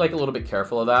just be like a little bit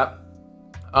careful of that.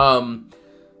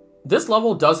 This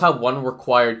level does have 1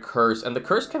 required curse, and the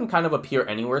curse can kind of appear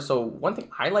anywhere. So one thing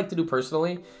I like to do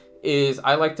personally is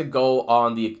I like to go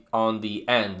on the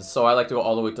ends. So I like to go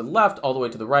all the way to the left, all the way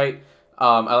to the right.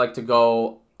 I like to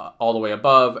go all the way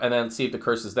above, and then see if the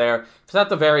curse is there. If it's at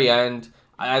the very end,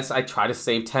 as I try to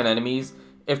save 10 enemies.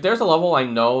 If there's a level I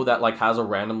know that like has a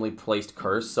randomly placed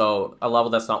curse, so a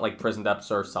level that's not like Prison Depths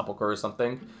or Sepulchre or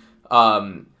something,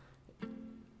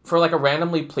 for for like a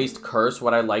randomly placed curse,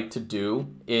 what I like to do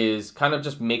is kind of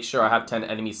just make sure I have 10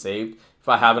 enemies saved if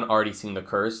I haven't already seen the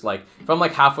curse. Like, if I'm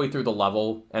like halfway through the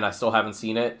level and I still haven't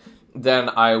seen it, then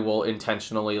I will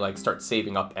intentionally like start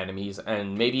saving up enemies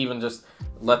and maybe even just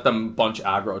let them bunch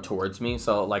aggro towards me.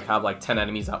 So like have like 10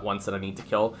 enemies at once that I need to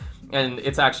kill. And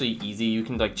it's actually easy. You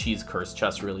can like cheese curse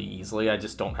chests really easily. I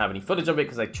just don't have any footage of it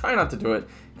because I try not to do it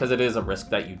because it is a risk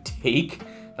that you take.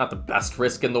 Not the best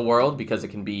risk in the world because it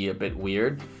can be a bit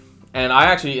weird. And I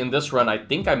actually, in this run, I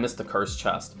think I missed the curse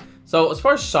chest. So as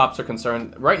far as shops are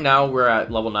concerned, right now we're at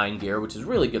level 9 gear, which is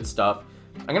really good stuff.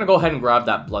 I'm going to go ahead and grab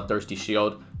that Bloodthirsty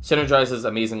Shield. Synergizes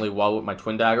amazingly well with my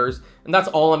Twin Daggers. And that's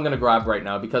all I'm going to grab right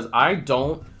now because I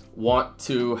don't want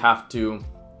to have to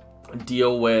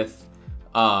deal with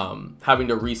having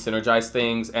to re-synergize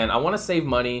things. And I want to save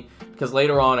money because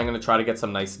later on I'm going to try to get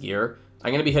some nice gear.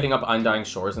 I'm going to be hitting up Undying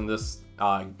Shores in this,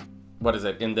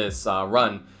 in this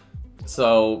run.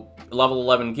 So level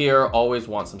 11 gear, always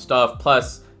want some stuff.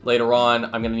 Plus, later on,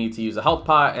 I'm going to need to use a health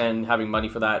pot, and having money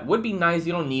for that would be nice.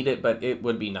 You don't need it, but it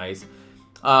would be nice.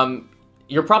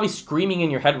 You're probably screaming in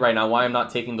your head right now why I'm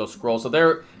not taking those scrolls. So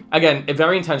they're, again,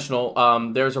 very intentional.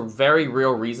 There's a very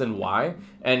real reason why,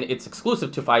 and it's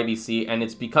exclusive to 5EC, and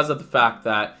it's because of the fact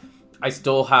that I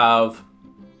still have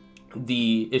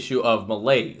the issue of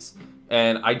malaise,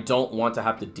 and I don't want to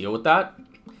have to deal with that.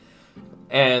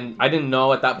 And I didn't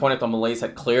know at that point if the malaise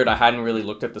had cleared. I hadn't really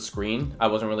looked at the screen. I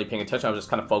wasn't really paying attention. I was just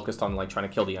kind of focused on like trying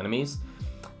to kill the enemies.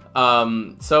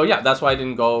 So yeah, that's why I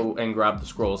didn't go and grab the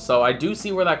scrolls. So I do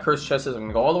see where that cursed chest is. I'm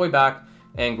gonna go all the way back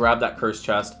and grab that cursed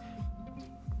chest.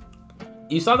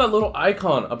 You saw that little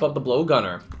icon above the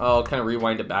blowgunner. I'll kind of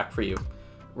rewind it back for you.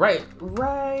 Right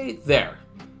there.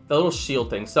 The little shield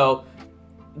thing. So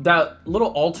that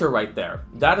little altar right there,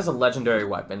 that is a legendary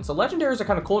weapon. So legendaries are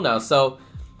kind of cool now. So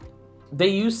they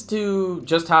used to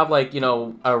just have like, you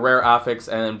know, a rare affix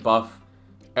and buff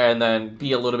and then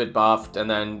be a little bit buffed and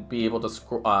then be able to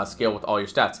scale with all your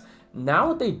stats. Now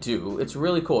what they do, it's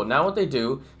really cool. Now what they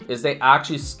do is they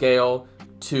actually scale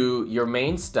to your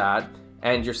main stat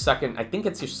and your second, I think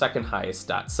it's your second highest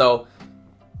stat. So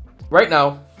right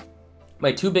now,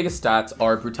 my two biggest stats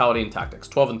are brutality and tactics,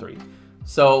 12 and 3.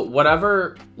 So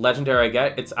whatever legendary I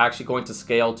get, it's actually going to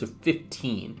scale to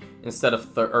 15 instead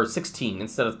of 16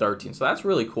 instead of 13. So that's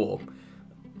really cool.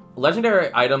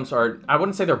 Legendary items are, I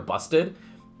wouldn't say they're busted.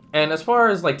 And as far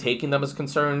as like taking them is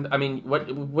concerned, I mean, what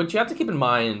you have to keep in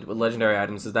mind with legendary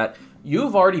items is that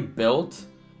you've already built,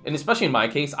 and especially in my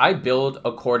case, I build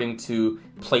according to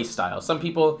playstyle. Some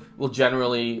people will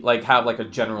generally like have like a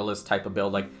generalist type of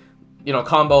build, like, you know,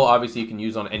 combo obviously you can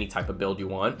use on any type of build you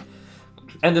want.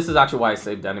 And this is actually why I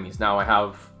saved enemies. Now I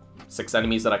have 6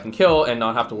 enemies that I can kill and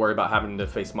not have to worry about having to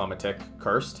face Mama Tick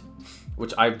cursed,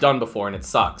 which I've done before and it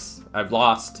sucks. I've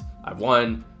lost, I've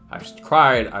won, I've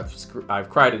cried, I've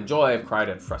cried in joy, I've cried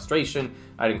at frustration.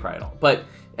 I didn't cry at all. But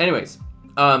anyways,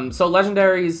 so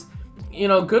legendaries, you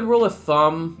know, good rule of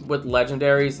thumb with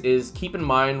legendaries is keep in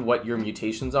mind what your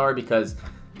mutations are, because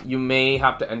you may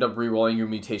have to end up re-rolling your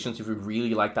mutations if you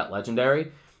really like that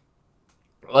legendary.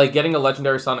 Like getting a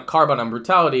legendary Sonic Carbon on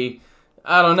Brutality,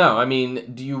 I don't know. I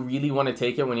mean, do you really want to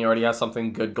take it when you already have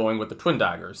something good going with the Twin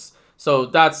Daggers? So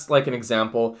that's like an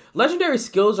example. Legendary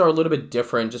skills are a little bit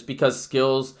different just because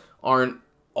skills aren't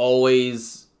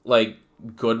always like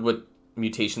good with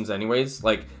mutations anyways.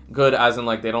 Like good as in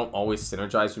like they don't always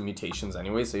synergize with mutations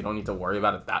anyways, so you don't need to worry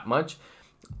about it that much.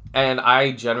 And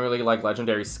I generally like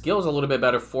legendary skills a little bit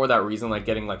better for that reason, like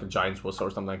getting like a Giant's Whistle or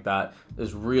something like that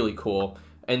is really cool.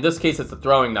 In this case, it's a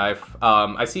throwing knife.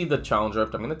 I see the challenge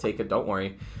rift. I'm going to take it. Don't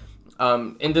worry.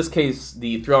 In this case,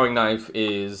 the throwing knife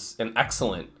is an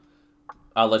excellent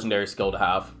legendary skill to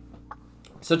have.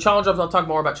 So challenge rifts, I'll talk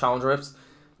more about challenge rifts.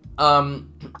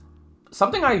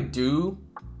 Something I do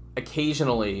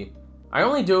occasionally, I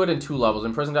only do it in 2 levels,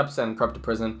 Imprisoned Depths and Corrupted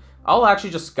Prison. I'll actually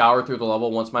just scour through the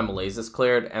level once my malaise is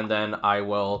cleared, and then I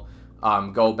will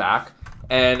go back.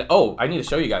 And, oh, I need to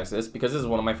show you guys this, because this is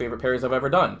one of my favorite parries I've ever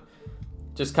done.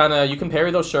 Just kind of, you can parry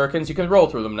those shurikens, you can roll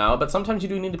through them now, but sometimes you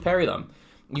do need to parry them.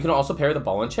 You can also parry the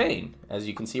ball and chain, as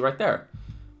you can see right there.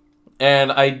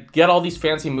 And I get all these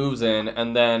fancy moves in,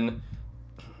 and then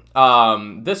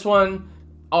this one,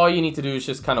 all you need to do is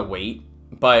just kind of wait.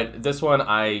 But this one,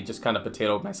 I just kind of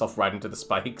potatoed myself right into the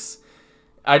spikes.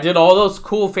 I did all those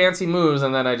cool fancy moves,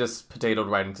 and then I just potatoed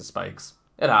right into spikes.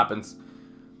 It happens.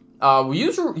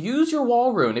 Use your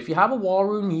wall rune. If you have a wall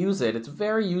rune, use it. It's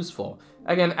very useful.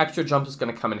 Again, extra jump is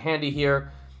going to come in handy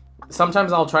here.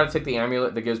 Sometimes I'll try to take the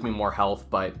amulet that gives me more health,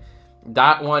 but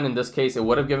that one, in this case, it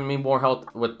would have given me more health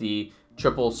with the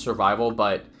triple survival,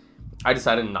 but I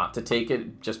decided not to take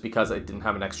it just because I didn't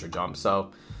have an extra jump.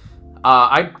 So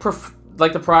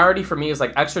like the priority for me is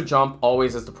like extra jump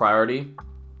always is the priority,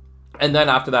 and then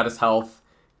after that is health,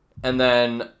 and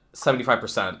then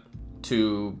 75%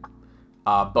 to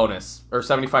bonus, or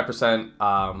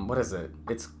 75%. What is it?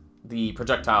 It's the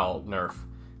projectile nerf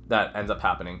that ends up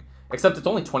happening. Except it's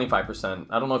only 25%.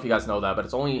 I don't know if you guys know that, but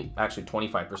it's only actually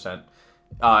 25%.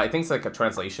 I think it's like a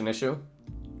translation issue.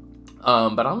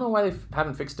 But I don't know why they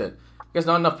haven't fixed it. Because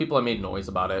not enough people have made noise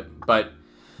about it. But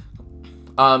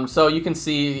so you can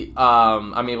see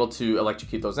I'm able to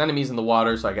electrocute those enemies in the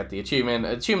water, so I get the achievement.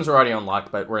 Achievements are already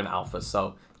unlocked, but we're in alpha,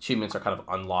 so achievements are kind of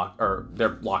unlocked, or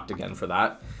they're locked again for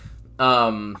that.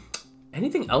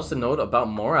 Anything else to note about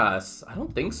Morass? I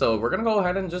don't think so. We're going to go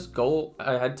ahead and just go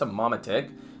ahead to Mama Tick.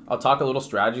 I'll talk a little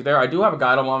strategy there. I do have a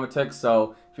guide on Mama Tick,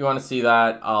 so if you want to see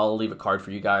that, I'll leave a card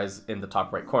for you guys in the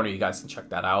top right corner. You guys can check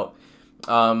that out.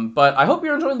 But I hope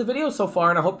you're enjoying the video so far,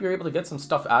 and I hope you're able to get some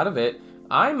stuff out of it.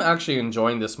 I'm actually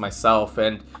enjoying this myself,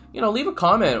 and, you know, leave a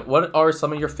comment. What are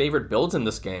some of your favorite builds in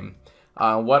this game?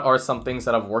 What are some things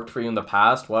that have worked for you in the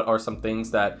past? What are some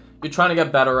things that you're trying to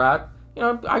get better at? You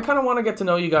know, I kind of want to get to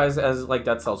know you guys as, like,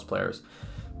 Dead Cells players.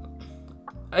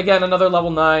 Again, another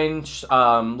level 9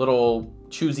 little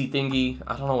choosy thingy.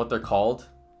 I don't know what they're called.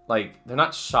 Like, they're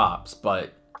not shops,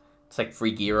 but it's like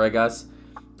free gear, I guess.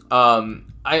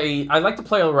 I like to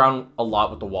play around a lot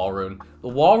with the wall rune. The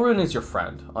wall rune is your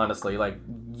friend, honestly. Like,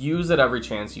 use it every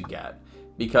chance you get.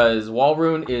 Because wall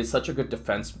rune is such a good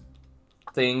defense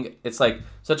thing. It's like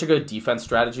such a good defense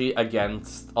strategy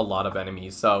against a lot of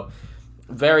enemies. So,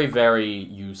 very, very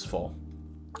useful.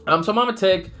 So Mama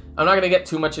Tick, I'm not going to get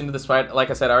too much into this fight. Like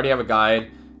I said, I already have a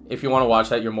guide. If you want to watch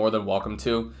that, you're more than welcome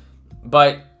to.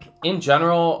 But in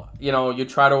general, you know, you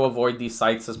try to avoid these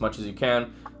sites as much as you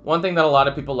can. One thing that a lot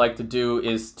of people like to do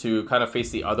is to kind of face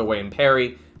the other way and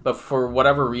parry. But for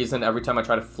whatever reason, every time I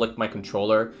try to flick my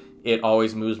controller, it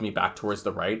always moves me back towards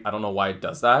the right. I don't know why it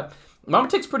does that. Mama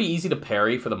Tick's pretty easy to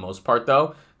parry for the most part,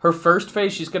 though. Her first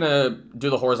phase, she's going to do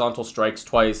the horizontal strikes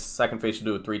twice. Second phase, she'll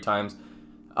do it 3 times.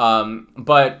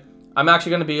 But I'm actually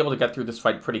going to be able to get through this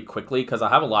fight pretty quickly because I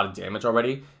have a lot of damage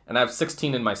already. And I have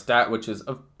 16 in my stat, which is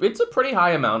it's a pretty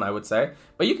high amount, I would say.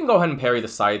 But you can go ahead and parry the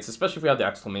sights, especially if you have the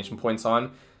exclamation points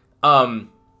on.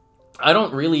 I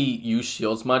don't really use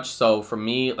shields much, so for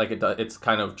me, like it's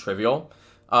kind of trivial.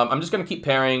 I'm just going to keep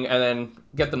parrying and then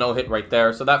get the no-hit right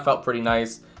there. So that felt pretty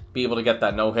nice, be able to get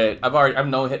that no-hit. I've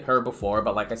no-hit her before,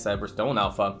 but like I said, we're still in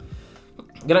alpha.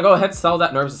 Gonna go ahead and sell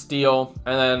that Nerves of Steel,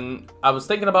 and then I was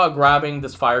thinking about grabbing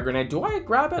this fire grenade. Do I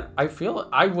grab it? I feel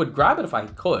I would grab it if I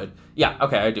could. Yeah,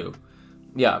 okay, I do.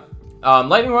 Yeah.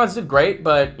 Lightning Rods did great,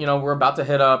 but, you know, we're about to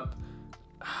hit up...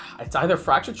 It's either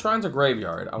Fractured Shrines or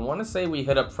Graveyard. I want to say we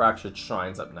hit up Fractured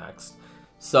Shrines up next.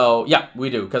 So, yeah,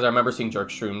 we do, because I remember seeing Jerk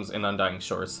Shrooms in Undying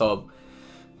Shores. So,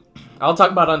 I'll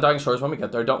talk about Undying Shores when we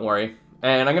get there, don't worry.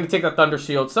 And I'm going to take that Thunder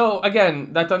Shield. So,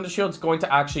 again, that Thunder Shield is going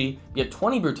to actually be at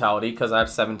 20 Brutality, because I have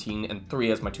 17 and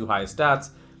 3 as my 2 highest stats.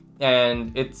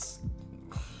 And it's...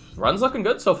 Run's looking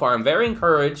good so far. I'm very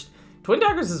encouraged. Twin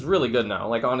Daggers is really good now.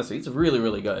 Like, honestly, it's really,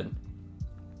 really good.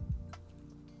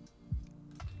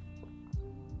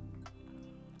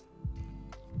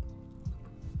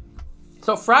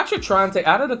 So, Fractured Shrines, they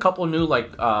added a couple new,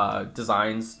 like,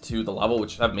 designs to the level,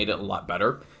 which have made it a lot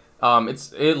better.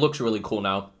 It looks really cool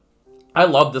now. I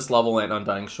love this level in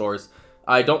Undying Shores.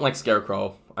 I don't like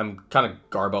Scarecrow. I'm kind of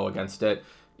garbo against it.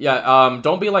 Yeah,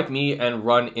 don't be like me and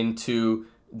run into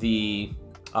the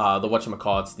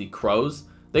whatchamacallits, the crows.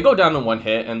 They go down in 1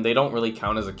 hit, and they don't really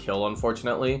count as a kill,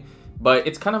 unfortunately. But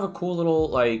it's kind of a cool little,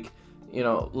 like, you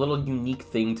know, little unique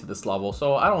thing to this level,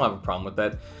 so I don't have a problem with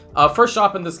it. First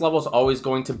shop in this level is always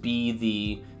going to be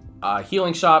the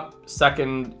healing shop.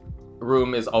 Second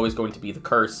room is always going to be the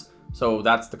curse. So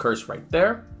that's the curse right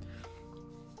there.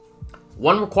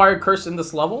 1 required curse in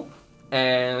this level,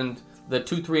 and the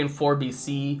 2, 3, and 4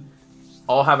 BC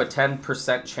all have a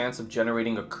 10% chance of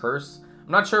generating a curse.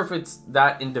 I'm not sure if it's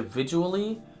that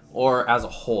individually or as a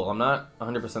whole. I'm not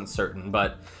 100% certain,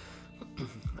 but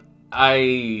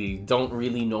I don't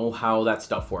really know how that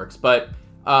stuff works. But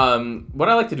what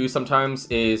I like to do sometimes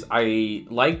is I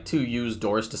like to use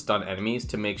doors to stun enemies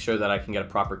to make sure that I can get a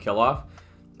proper kill off.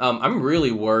 I'm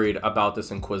really worried about this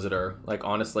Inquisitor, like,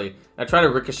 honestly. I try to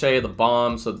ricochet the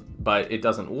bomb, but it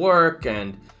doesn't work,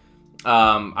 and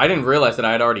I didn't realize that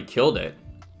I had already killed it.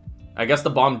 I guess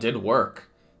the bomb did work.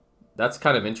 That's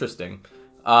kind of interesting.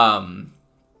 Yeah,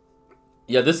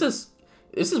 this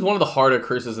is one of the harder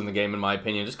curses in the game, in my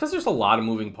opinion, just because there's a lot of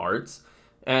moving parts,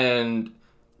 and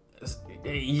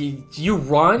you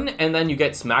run, and then you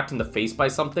get smacked in the face by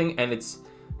something, and it's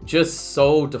just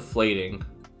so deflating.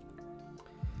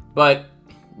 But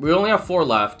we only have 4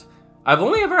 left. I've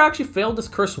only ever actually failed this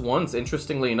curse once,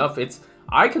 interestingly enough.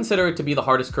 I consider it to be the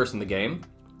hardest curse in the game.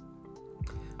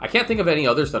 I can't think of any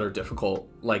others that are difficult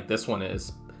like this one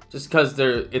is, just because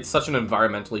it's such an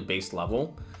environmentally based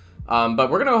level. But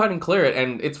we're going to go ahead and clear it,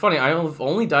 and it's funny, I've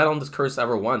only died on this curse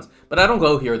ever once, but I don't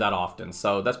go here that often,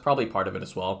 so that's probably part of it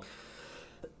as well.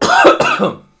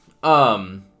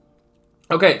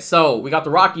 Okay, so we got the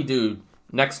Rocky dude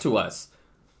next to us.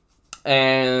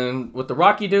 And with the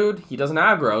Rocky dude, he doesn't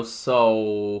aggro,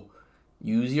 so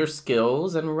use your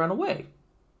skills and run away.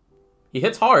 He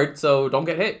hits hard, so don't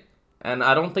get hit. And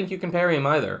I don't think you can parry him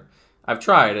either. I've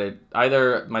tried it.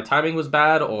 Either my timing was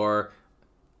bad, or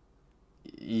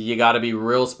you gotta be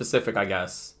real specific, I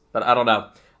guess. But I don't know.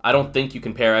 I don't think you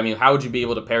can parry. I mean, how would you be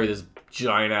able to parry this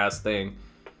giant-ass thing?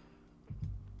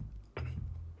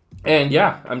 And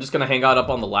yeah, I'm just gonna hang out up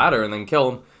on the ladder and then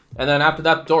kill him. And then after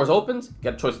that, the doors opens,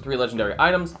 get a choice of 3 legendary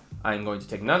items. I'm going to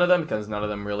take none of them because none of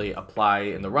them really apply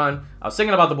in the run. I was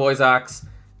thinking about the Boy's Axe.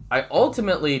 I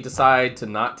ultimately decide to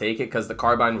not take it because the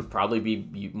Carbine would probably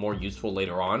be more useful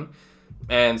later on.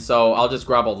 And so I'll just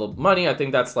grab all the money. I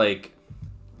think that's like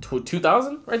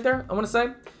 2,000 right there, I want to say.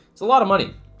 It's a lot of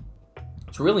money.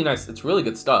 It's really nice. It's really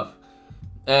good stuff.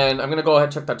 And I'm going to go ahead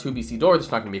and check that 2BC door. There's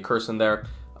not going to be a curse in there.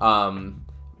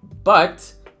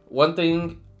 But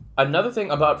another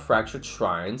thing about Fractured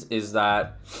Shrines is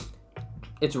that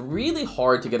it's really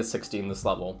hard to get a 60 in this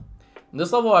level. In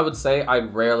this level, I would say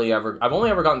I've only ever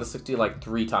gotten to 60 like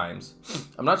 3 times.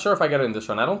 I'm not sure if I get it in this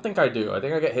run. I don't think I do. I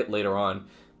think I get hit later on.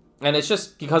 And it's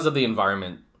just because of the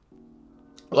environment.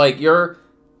 Like, you're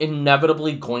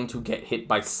inevitably going to get hit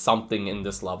by something in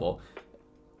this level.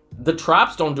 The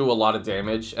traps don't do a lot of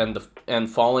damage, and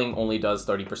falling only does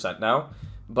 30% now.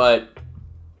 But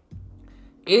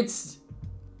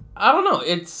I don't know,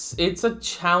 it's a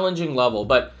challenging level,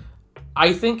 but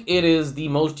I think it is the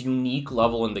most unique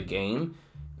level in the game.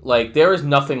 Like, there is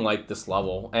nothing like this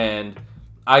level, and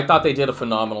I thought they did a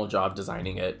phenomenal job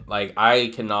designing it. Like,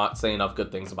 I cannot say enough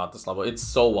good things about this level. It's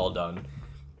so well done.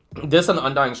 This and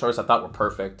Undying Shores I thought were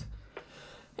perfect.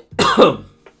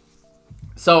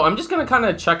 So I'm just going to kind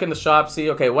of check in the shop, see,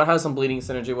 okay, what has some bleeding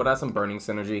synergy, what has some burning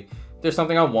synergy. If there's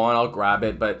something I want, I'll grab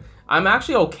it, but I'm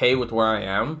actually okay with where I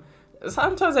am.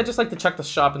 Sometimes I just like to check the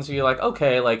shop and see, like,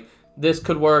 okay, like, this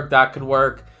could work, that could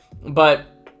work. But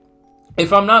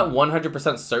if I'm not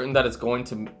 100% certain that it's going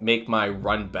to make my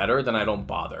run better, then I don't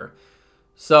bother.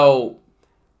 So,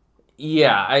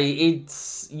 yeah,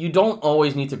 you don't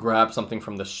always need to grab something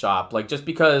from the shop. Like, just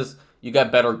because you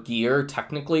get better gear,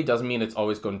 technically, doesn't mean it's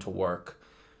always going to work.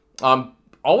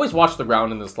 Always watch the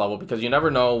ground in this level, because you never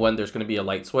know when there's going to be a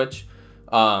light switch.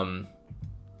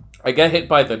 I get hit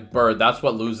by the bird. That's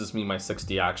what loses me my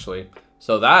 60, actually.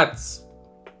 So that's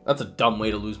a dumb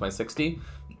way to lose my 60.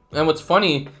 And what's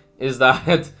funny is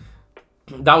that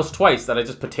that was twice that I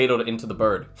just potatoed into the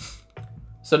bird.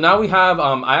 So now we have,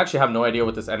 I actually have no idea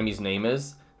what this enemy's name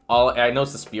is. I know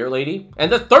it's the spear lady.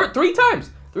 And that's 3 times!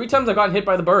 3 times I've gotten hit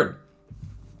by the bird.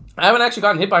 I haven't actually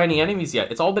gotten hit by any enemies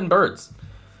yet. It's all been birds.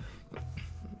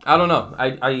 I don't know.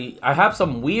 I have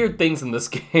some weird things in this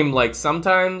game. Like,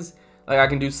 sometimes, like, I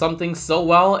can do something so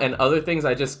well, and other things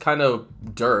I just kind of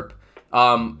derp.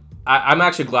 I'm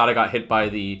actually glad I got hit by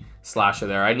the slasher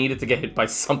there. I needed to get hit by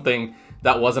something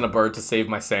that wasn't a bird to save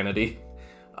my sanity.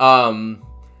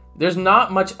 There's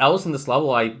not much else in this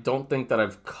level I don't think that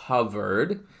I've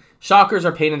covered. Shockers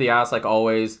are pain in the ass, like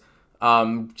always.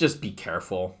 Just be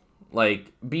careful.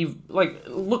 Like,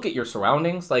 look at your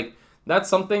surroundings. Like, that's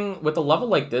something with a level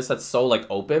like this that's so, like,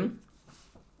 open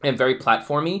and very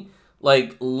platformy.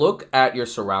 Like, look at your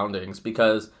surroundings,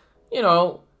 because, you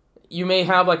know, you may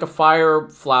have, like, a fire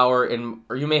flower in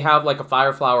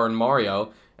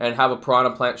Mario and have a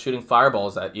piranha plant shooting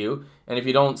fireballs at you, and if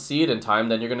you don't see it in time,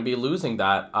 then you're going to be losing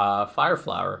that fire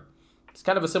flower. It's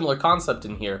kind of a similar concept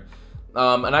in here.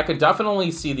 And I can definitely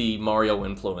see the Mario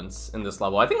influence in this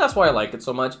level. I think that's why I like it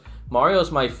so much.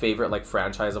 Mario's my favorite, like,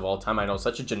 franchise of all time. I know,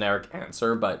 such a generic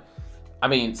answer, but, I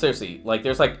mean, seriously, like,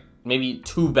 there's, like, maybe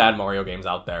 2 bad Mario games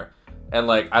out there. And,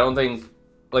 like, I don't think,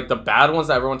 like, the bad ones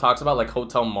that everyone talks about, like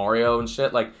Hotel Mario and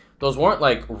shit, like, those weren't,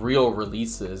 like, real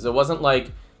releases. It wasn't like,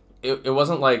 it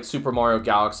wasn't like Super Mario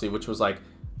Galaxy, which was, like,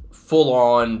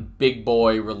 full-on big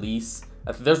boy release.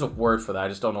 There's a word for that. I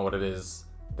just don't know what it is.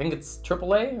 I think it's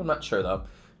AAA? I'm not sure, though.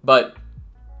 But,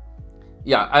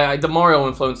 yeah, the Mario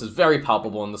influence is very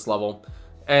palpable in this level.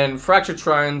 And Fractured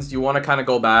Shrines, you want to kind of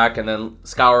go back and then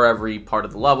scour every part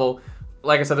of the level.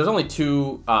 Like I said, there's only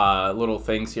 2 little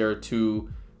things here, 2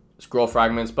 scroll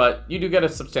fragments, but you do get a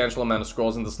substantial amount of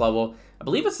scrolls in this level. I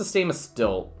believe it's the same as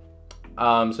Stilt.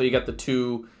 So you get the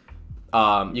 2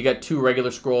 You get 2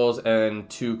 regular scrolls and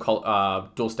 2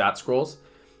 dual stat scrolls.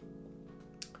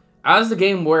 As the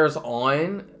game wears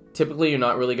on, typically you're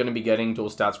not really going to be getting dual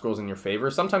stat scrolls in your favor.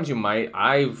 Sometimes you might.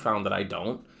 I've found that I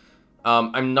don't.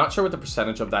 I'm not sure what the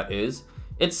percentage of that is.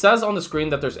 It says on the screen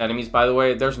that there's enemies, by the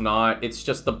way. There's not. It's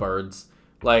just the birds.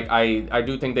 Like, I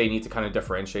do think they need to kind of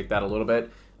differentiate that a little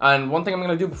bit. And one thing I'm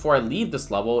going to do before I leave this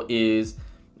level is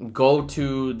go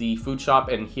to the food shop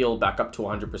and heal back up to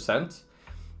 100%.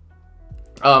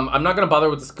 I'm not going to bother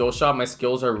with the skill shop. My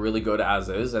skills are really good as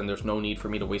is, and there's no need for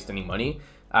me to waste any money.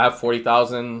 I have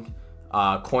 40,000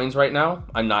 coins right now.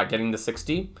 I'm not getting the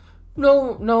 60.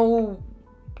 No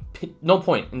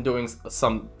point in doing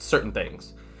some certain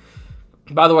things.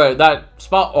 By the way, that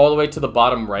spot all the way to the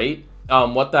bottom right,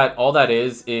 all that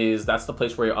is that's the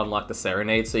place where you unlock the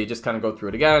serenade. So you just kind of go through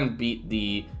it again, beat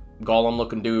the golem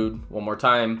looking dude one more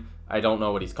time. I don't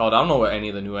know what he's called. I don't know what any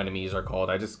of the new enemies are called.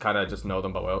 I just kind of just know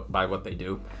them by what they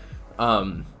do.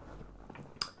 They're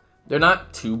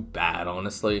not too bad,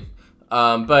 honestly.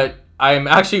 But I'm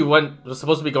actually was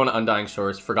supposed to be going to Undying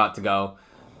Shores, forgot to go.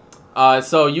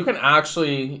 So you can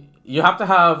actually, you have to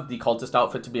have the cultist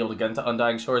outfit to be able to get into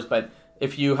Undying Shores, but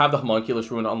if you have the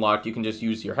homunculus rune unlocked, you can just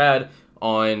use your head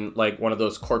on like one of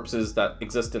those corpses that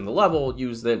exist in the level,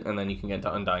 use it, and then you can get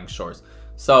into Undying Shores.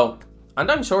 So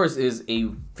Undying Shores is a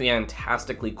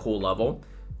fantastically cool level,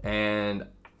 and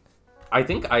I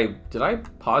think did I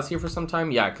pause here for some time?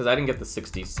 Yeah, because I didn't get the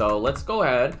 60. So let's go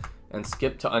ahead and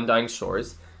skip to Undying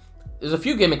Shores. There's a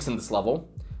few gimmicks in this level.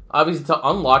 Obviously, to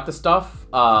unlock the stuff,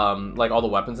 like all the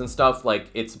weapons and stuff, like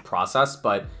it's a process,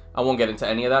 but I won't get into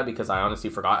any of that because I honestly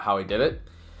forgot how I did it.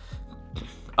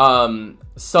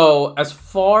 So as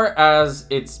far as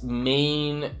its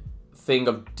main thing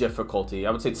of difficulty,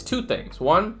 I would say it's 2 things.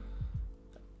 One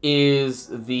is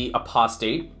the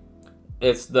apostate.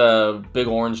 It's the big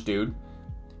orange dude.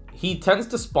 He tends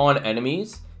to spawn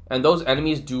enemies, and those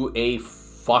enemies do a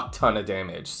fuck ton of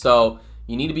damage. So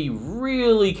you need to be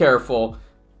really careful.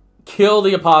 Kill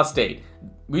the apostate.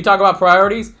 We talk about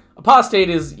priorities. Apostate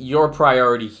is your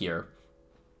priority here.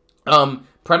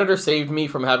 Predator saved me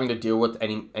from having to deal with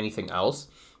anything else.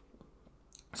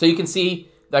 So you can see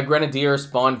that Grenadier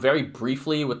spawned very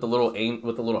briefly with the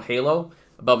little halo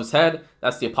above his head.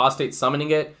 That's the apostate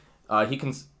summoning it. He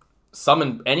can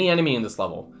summon any enemy in this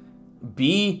level.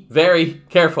 Be very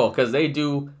careful because they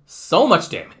do so much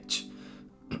damage.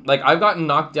 Like, I've gotten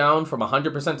knocked down from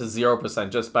 100% to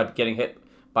 0% just by getting hit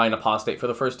by an apostate for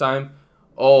the first time.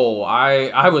 Oh,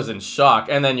 I was in shock.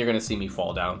 And then you're going to see me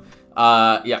fall down.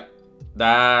 Yeah,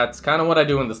 that's kind of what I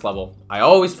do in this level. I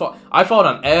always fall. I fall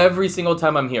down every single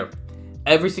time I'm here.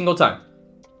 Every single time.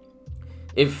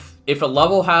 If a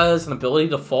level has an ability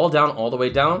to fall down all the way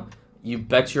down, you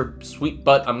bet your sweet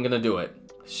butt I'm going to do it.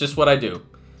 It's just what I do.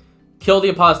 Kill the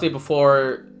apostate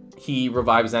before he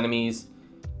revives enemies.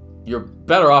 You're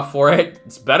better off for it.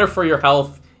 It's better for your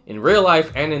health in real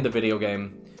life and in the video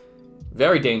game.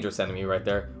 Very dangerous enemy right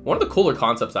there. One of the cooler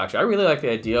concepts, actually. I really like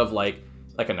the idea of like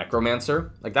a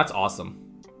necromancer. Like, that's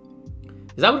awesome.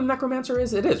 Is that what a necromancer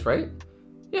is? It is, right?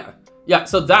 Yeah. Yeah,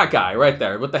 so that guy right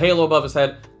there with the halo above his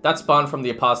head, that spawned from the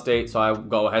apostate, so I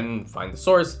go ahead and find the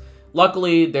source.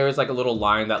 Luckily, there's like a little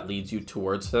line that leads you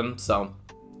towards him, so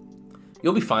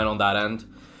you'll be fine on that end.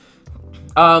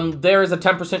 There is a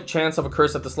 10% chance of a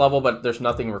curse at this level, but there's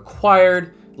nothing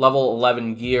required. Level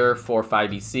 11 gear for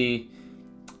 5EC.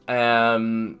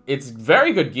 It's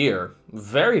very good gear.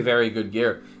 Very, very good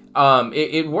gear.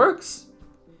 It works.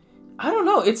 I don't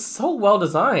know. It's so well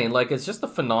designed. Like, it's just a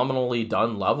phenomenally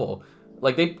done level.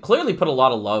 Like, they clearly put a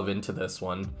lot of love into this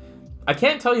one. I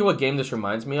can't tell you what game this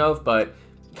reminds me of, but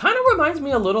kind of reminds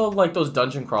me a little of like those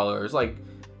dungeon crawlers. Like,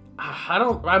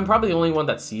 I'm probably the only one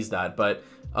that sees that, but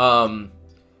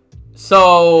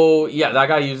so yeah, that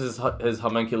guy uses his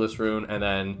homunculus rune and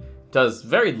then does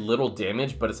very little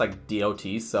damage, but it's like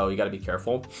DOT, so you got to be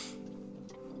careful.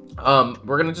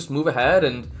 We're gonna just move ahead,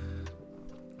 and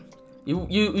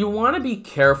you want to be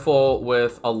careful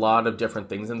with a lot of different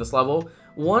things in this level.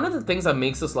 One of the things that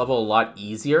makes this level a lot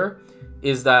easier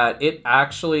is that it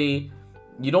actually,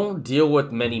 you don't deal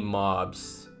with many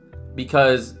mobs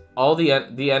because all the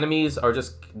enemies are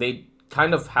just, they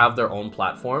kind of have their own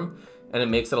platform, and it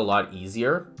makes it a lot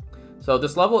easier. So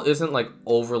this level isn't like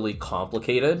overly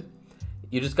complicated.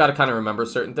 You just got to kind of remember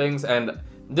certain things, and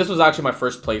this was actually my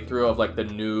first playthrough of like the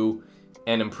new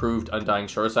and improved Undying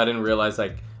Shores, so I didn't realize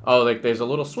like, oh, like there's a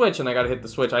little switch and I gotta hit the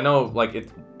switch. I know like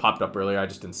it popped up earlier, I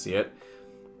just didn't see it.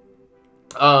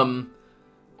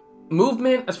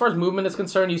 Movement, as far as movement is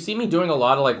concerned, you see me doing a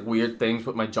lot of like weird things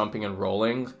with my jumping and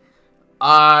rolling.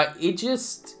 It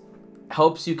just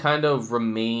helps you kind of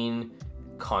remain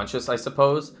conscious, I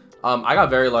suppose. I got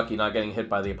very lucky not getting hit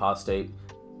by the apostate.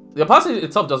 The apostate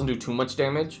itself doesn't do too much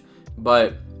damage,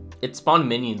 but its spawn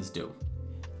minions do.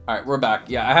 Alright, we're back.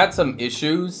 Yeah, I had some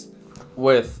issues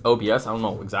with OBS. I don't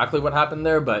know exactly what happened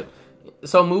there, but...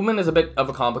 So movement is a bit of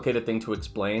a complicated thing to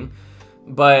explain,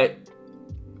 but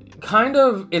kind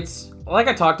of, it's, like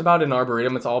I talked about in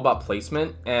Arboretum, it's all about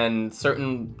placement and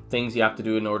certain things you have to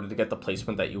do in order to get the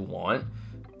placement that you want.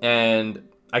 And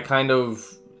I kind of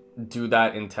do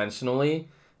that intentionally.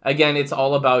 Again, it's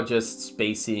all about just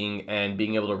spacing and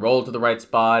being able to roll to the right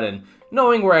spot and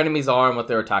knowing where enemies are and what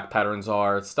their attack patterns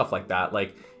are, stuff like that.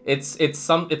 Like, it's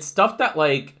stuff that,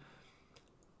 like,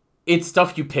 it's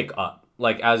stuff you pick up,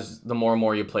 like, as the more and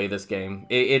more you play this game.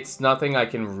 It's nothing I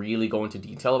can really go into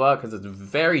detail about because it's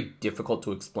very difficult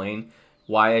to explain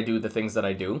why I do the things that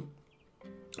I do.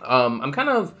 I'm kind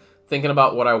of thinking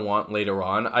about what I want later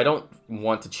on. I don't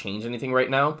want to change anything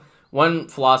right now. One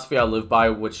philosophy I live by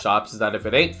with shops is that if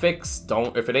it ain't fixed,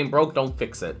 if it ain't broke, don't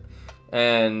fix it.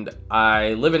 And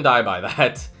I live and die by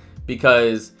that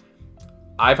because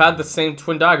I've had the same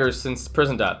twin daggers since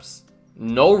Prison Depths.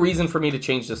 No reason for me to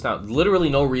change this now. Literally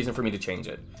no reason for me to change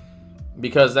it.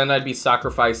 Because then I'd be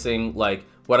sacrificing, like,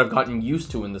 what I've gotten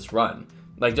used to in this run.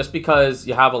 Like, just because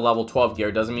you have a level 12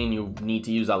 gear doesn't mean you need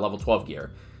to use that level 12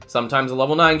 gear. Sometimes a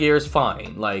level 9 gear is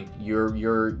fine. Like, you'll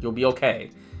be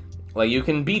okay. Like, you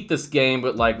can beat this game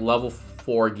with, like, level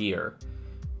 4 gear.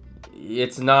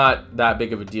 It's not that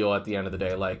big of a deal at the end of the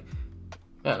day. Like,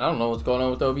 man, I don't know what's going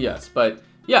on with OBS. But,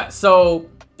 yeah, so,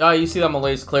 you see that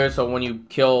malaise cleared. So, when you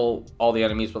kill all the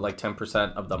enemies with, like,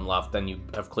 10% of them left, then you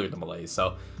have cleared the malaise.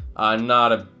 So,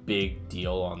 not a big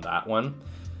deal on that one.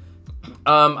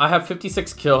 I have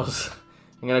 56 kills.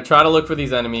 I'm going to try to look for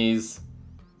these enemies.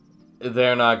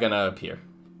 They're not going to appear.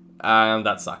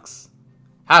 That sucks.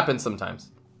 Happens sometimes.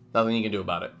 Nothing you can do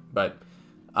about it. But,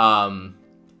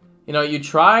 you know, you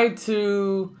try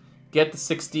to get the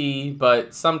 60,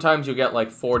 but sometimes you get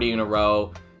like 40 in a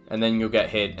row, and then you'll get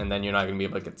hit, and then you're not going to be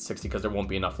able to get the 60 because there won't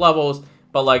be enough levels.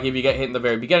 But, like, if you get hit in the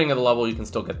very beginning of the level, you can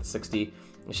still get the 60.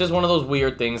 It's just one of those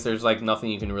weird things. There's, like,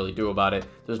 nothing you can really do about it.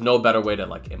 There's no better way to,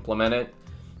 like, implement it.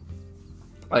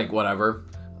 Like, whatever.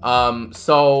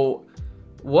 So,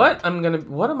 what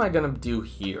am I gonna do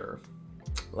here?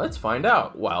 Let's find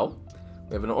out. Well,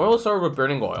 we have an oil sword with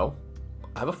burning oil.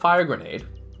 I have a fire grenade.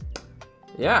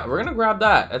 Yeah, we're gonna grab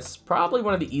that. It's probably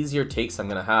one of the easier takes I'm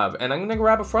gonna have. And I'm gonna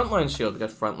grab a frontline shield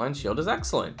because frontline shield is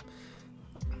excellent.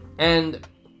 And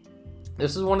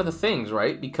this is one of the things,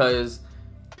 right? Because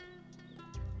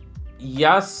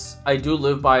yes, I do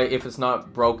live by if it's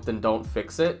not broke, then don't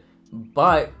fix it.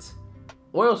 But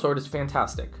oil sword is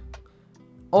fantastic.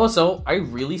 Also, I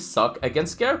really suck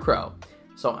against Scarecrow.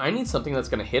 So I need something that's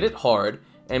going to hit it hard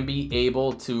and be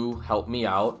able to help me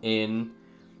out in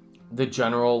the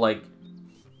general, like,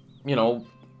 you know,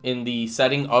 in the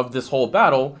setting of this whole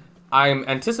battle. I'm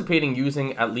anticipating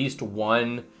using at least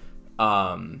one,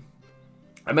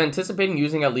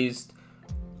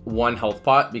 health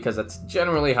pot because that's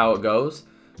generally how it goes.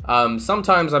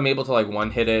 Sometimes I'm able to, like,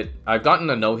 one-hit it. I've gotten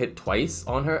a no-hit twice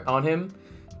on him,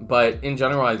 but in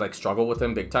general, I, like, struggle with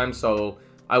him big time. So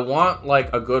I want,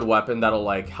 like, a good weapon that'll,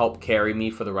 like, help carry me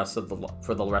for the rest of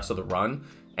the run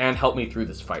and help me through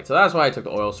this fight. So that's why I took the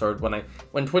oil sword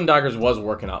when Twin Daggers was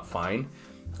working out fine.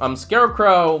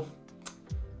 Scarecrow,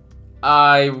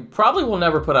 I probably will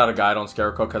never put out a guide on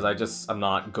Scarecrow because I'm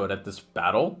not good at this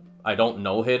battle. I don't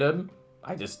no-hit him.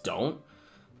 I just don't.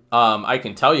 I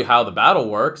can tell you how the battle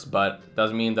works, but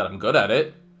doesn't mean that I'm good at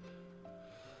it.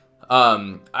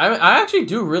 I actually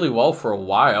do really well for a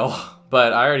while,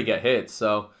 but I already get hit,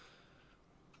 so.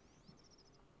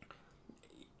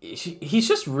 He's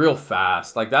just real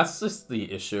fast. Like, that's just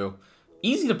the issue.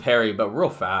 Easy to parry, but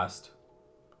real fast.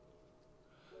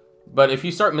 But if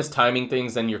you start mistiming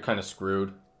things, then you're kind of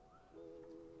screwed.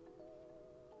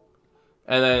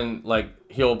 And then, like,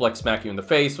 he'll, like, smack you in the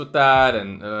face with that,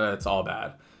 and it's all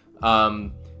bad.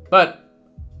 But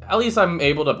at least I'm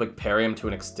able to, like, parry him to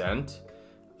an extent.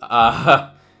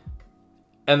 And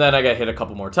then I get hit a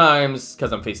couple more times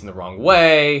because I'm facing the wrong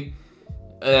way.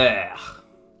 Ugh.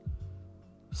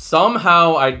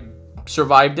 Somehow I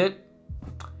survived it.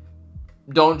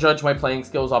 Don't judge my playing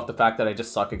skills off the fact that I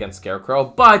just suck against Scarecrow,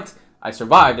 but I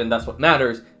survived, and that's what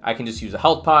matters. I can just use a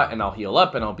health pot, and I'll heal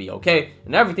up, and I'll be okay,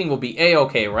 and everything will be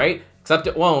a-okay, right? Except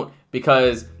it won't,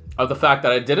 because of the fact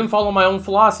that I didn't follow my own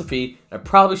philosophy. I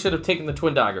probably should have taken the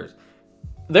Twin Daggers.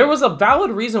 There was a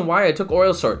valid reason why I took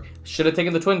Oil Sword. Should have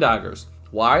taken the Twin Daggers.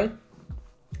 Why?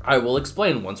 I will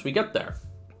explain once we get there.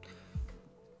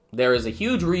 There is a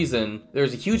huge reason,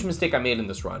 there's a huge mistake I made in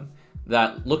this run.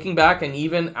 That looking back, and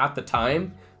even at the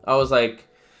time, I was like,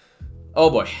 Oh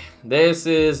boy, this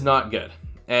is not good.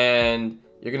 And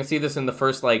you're going to see this in the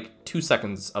first, like, 2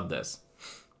 seconds of this.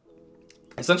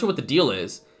 Essentially what the deal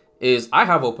is I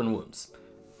have open wounds.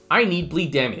 I need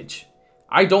bleed damage.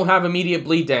 I don't have immediate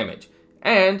bleed damage.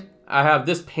 And I have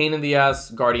this pain in the ass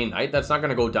Guardian Knight that's not going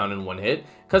to go down in one hit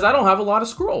because I don't have a lot of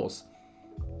scrolls.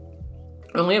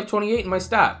 I only have 28 in my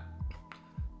stat.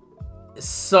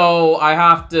 So I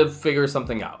have to figure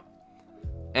something out.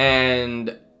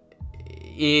 And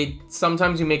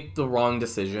sometimes you make the wrong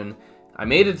decision. I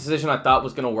made a decision I thought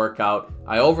was going to work out.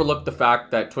 I overlooked the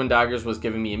fact that Twin Daggers was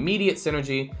giving me immediate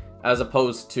synergy as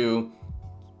opposed to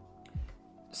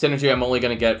synergy I'm only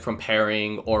going to get from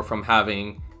pairing or from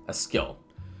having a skill.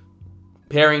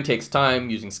 Pairing takes time,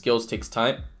 using skills takes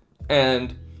time,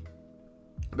 and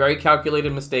very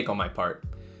calculated mistake on my part.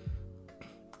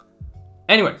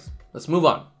 Anyways, let's move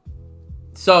on.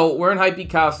 So we're in Hypebeat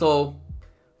Castle,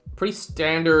 pretty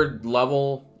standard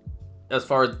level as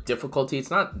far as difficulty.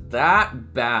 It's not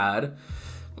that bad.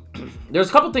 There's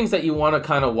a couple things that you want to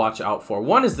kind of watch out for.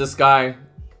 One is this guy.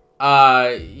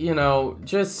 You know,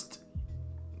 just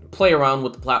play around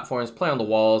with the platforms, play on the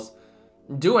walls,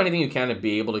 do anything you can to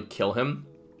be able to kill him.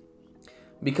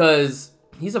 Because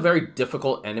he's a very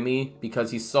difficult enemy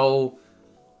because he's so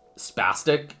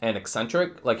spastic and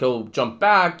eccentric. Like, he'll jump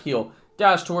back, he'll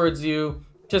dash towards you.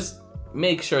 Just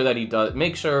make sure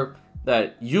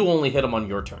that you only hit him on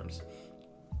your terms.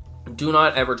 Do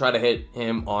not ever try to hit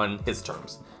him on his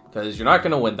terms, because you're not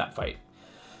going to win that fight.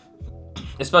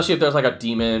 Especially if there's like a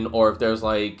demon or if there's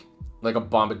like a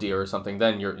bombardier or something,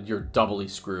 then you're doubly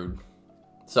screwed.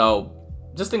 So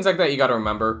just things like that you got to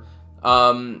remember.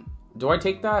 Do I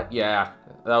take that? Yeah,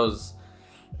 that was...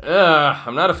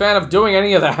 I'm not a fan of doing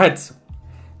any of that.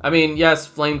 I mean, yes,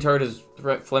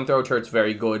 Flamethrower Turret's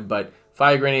very good, but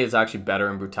Fire Grenade is actually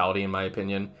better in Brutality, in my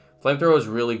opinion. Flamethrower is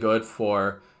really good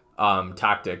for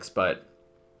tactics, but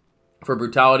for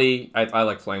Brutality, I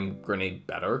like Flame Grenade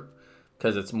better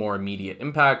because it's more immediate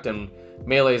impact, and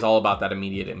Melee is all about that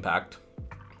immediate impact.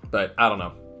 But I don't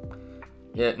know.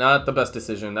 Yeah, not the best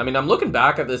decision. I mean, I'm looking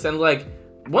back at this, and like,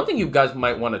 one thing you guys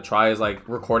might want to try is like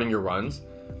recording your runs.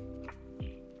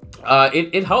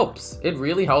 It helps. It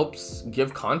really helps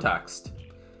give context.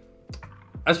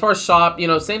 As far as shop, you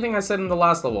know, same thing I said in the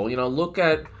last level. You know, look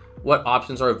at what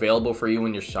options are available for you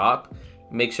in your shop.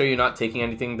 Make sure you're not taking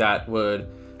anything that would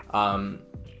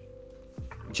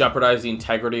jeopardize the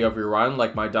integrity of your run,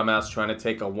 like my dumbass trying to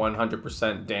take a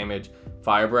 100% damage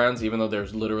Firebrands, even though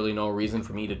there's literally no reason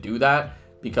for me to do that,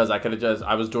 because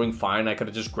I was doing fine. I could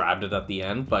have just grabbed it at the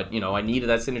end, but, you know, I needed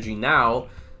that synergy now.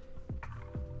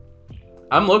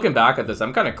 I'm looking back at this.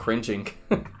 I'm kind of cringing.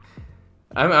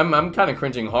 I'm kind of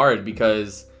cringing hard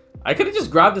because I could have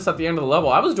just grabbed this at the end of the level.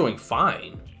 I was doing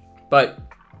fine, but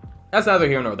that's neither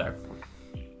here nor there.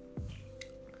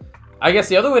 I guess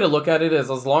the other way to look at it is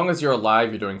as long as you're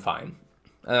alive, you're doing fine.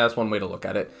 And that's one way to look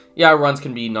at it. Yeah, runs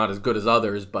can be not as good as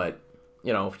others, but,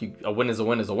 you know, a win is a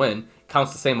win is a win.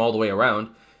 Counts the same all the way around.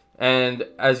 And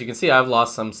as you can see, I've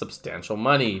lost some substantial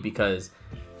money because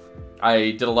I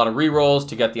did a lot of rerolls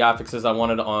to get the affixes I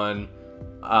wanted on...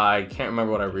 I can't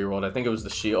remember what I rerolled. I think it was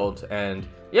the shield. And,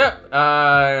 yeah,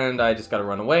 and I just gotta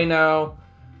run away now.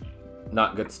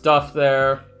 Not good stuff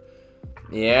there.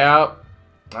 Yeah.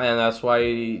 And that's why,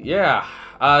 yeah.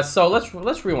 So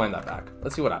let's rewind that back.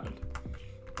 Let's see what happened.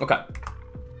 Okay.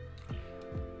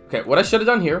 Okay, what I should have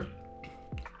done here,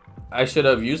 I should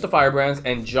have used the Firebrands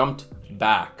and jumped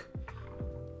back.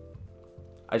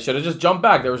 I should have just jumped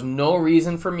back. There was no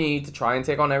reason for me to try and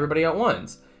take on everybody at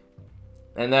once.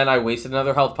 And then I wasted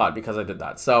another health pot because I did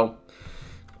that. So,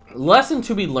 lesson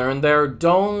to be learned there.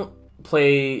 Don't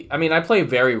play... I mean, I play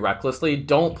very recklessly.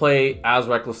 Don't play as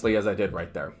recklessly as I did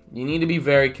right there. You need to be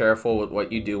very careful with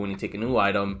what you do when you take a new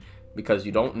item, because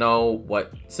you don't know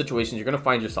what situations you're going to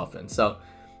find yourself in. So,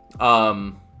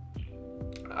 I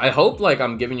hope, like,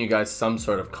 I'm giving you guys some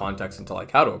sort of context into,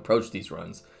 like, how to approach these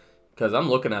runs. Because I'm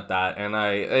looking at that, and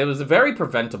it was a very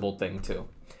preventable thing, too.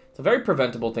 It's a very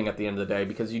preventable thing at the end of the day,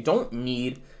 because you don't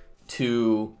need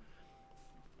to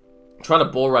try to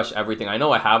bull rush everything. I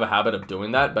know I have a habit of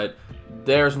doing that, but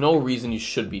there's no reason you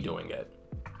should be doing it.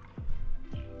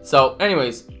 So,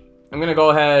 anyways, I'm going to go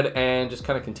ahead and just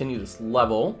kind of continue this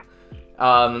level.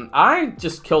 I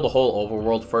just kill the whole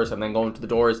overworld first and then go into the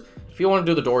doors. If you want to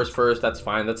do the doors first, that's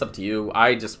fine. That's up to you.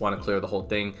 I just want to clear the whole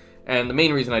thing. And the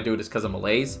main reason I do it is because of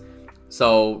melees.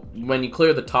 So when you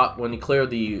clear the top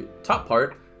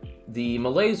part, the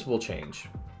melees will change.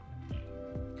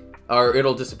 Or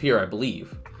it'll disappear, I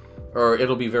believe. Or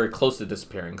it'll be very close to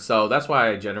disappearing. So that's why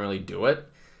I generally do it.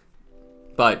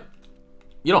 But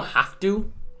you don't have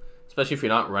to. especially if you're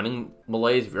not running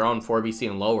melees. If you're on 4 BC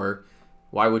and lower,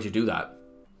 why would you do that?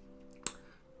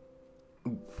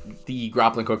 The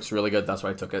grappling hook's really good. That's why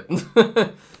I took it.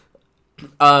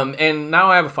 And now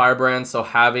I have a firebrand, so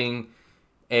having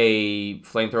a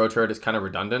flamethrower turret is kind of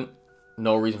redundant.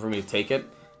 No reason for me to take it.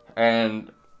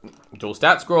 And dual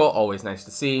stat scroll, always nice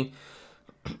to see.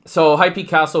 So High Peak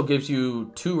Castle gives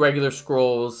you 2 regular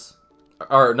scrolls,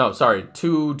 or no, sorry,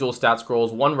 2 dual stat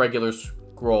scrolls, 1 regular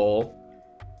scroll.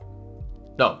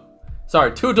 No,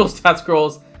 sorry, 2 dual stat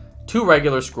scrolls, 2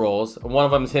 regular scrolls. One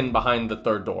of them is hidden behind the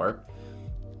 3rd door.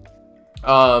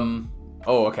 Oh,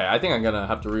 okay. I think I'm gonna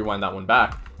have to rewind that one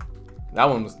back. That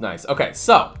one was nice. Okay,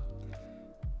 so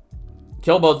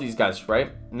kill both these guys,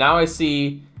 right? Now I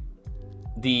see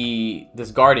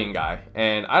this guardian guy,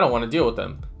 and I don't want to deal with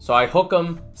him. So I hook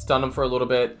him, stun him for a little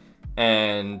bit,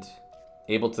 and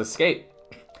able to escape.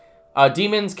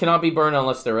 Demons cannot be burned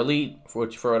unless they're elite,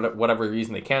 which for whatever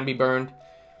reason they can be burned.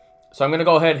 So I'm gonna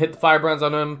go ahead, hit the firebrands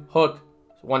on him, hook,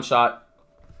 1 shot.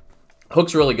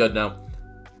 Hook's really good now.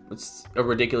 It's a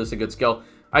ridiculously good skill.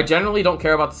 I generally don't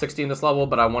care about the 60 in this level,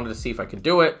 but I wanted to see if I could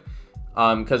do it.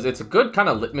 Because it's a good kind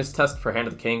of litmus test for Hand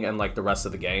of the King and like the rest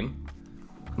of the game.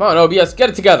 Come on, OBS, get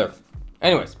it together.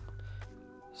 Anyways.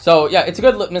 So, yeah, it's a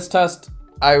good litmus test,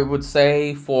 I would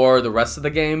say, for the rest of the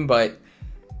game. But,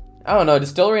 I don't know,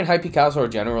 Distillery and High Peak Castle are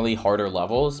generally harder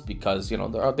levels. Because, you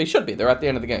know, they should be. They're at the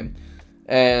end of the game.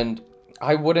 And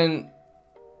I wouldn't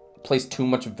place too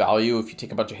much value if you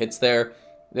take a bunch of hits there.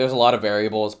 There's a lot of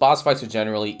variables. Boss fights are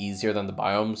generally easier than the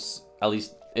biomes. At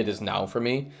least it is now for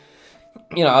me.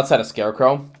 You know, outside of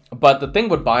Scarecrow. But the thing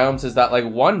with biomes is that, like,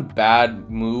 one bad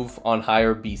move on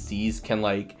higher BCs can,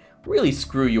 like, really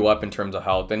screw you up in terms of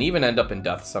health. And even end up in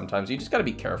death sometimes. You just gotta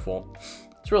be careful.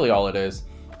 That's really all it is.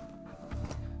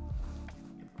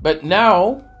 But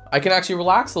now, I can actually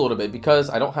relax a little bit because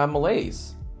I don't have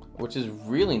melees. Which is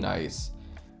really nice.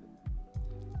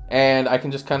 And I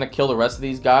can just kind of kill the rest of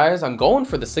these guys. I'm going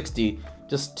for the 60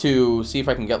 just to see if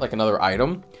I can get like another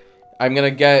item. I'm going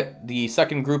to get the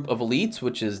second group of elites,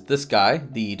 which is this guy,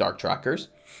 the Dark Trackers.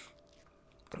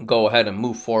 Go ahead and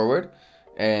move forward.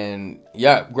 And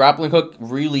yeah, grappling hook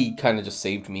really kind of just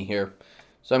saved me here.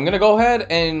 So I'm going to go ahead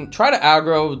and try to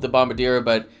aggro the Bombardier,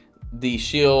 but the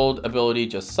shield ability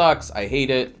just sucks. I hate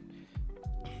it.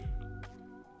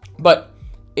 But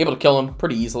able to kill him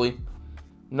pretty easily.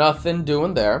 Nothing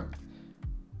doing there.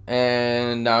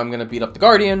 And now I'm going to beat up the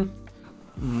Guardian.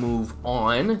 Move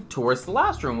on towards the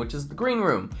last room, which is the green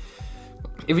room.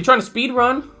 If you're trying to speed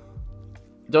run,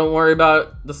 don't worry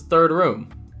about this 3rd room.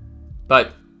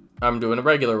 But I'm doing a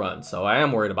regular run, so I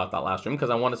am worried about that last room because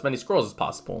I want as many scrolls as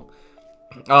possible.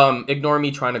 Ignore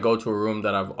me trying to go to a room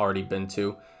that I've already been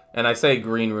to. And I say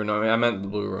green room, I meant the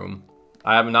blue room.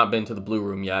 I have not been to the blue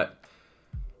room yet.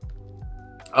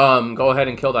 Go ahead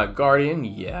and kill that Guardian.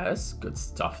 Yes, good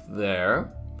stuff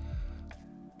there.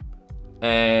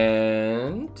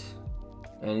 And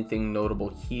anything notable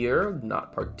here?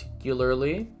 Not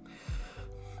particularly.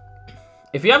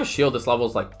 If you have a shield, this level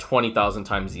is like 20,000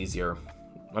 times easier.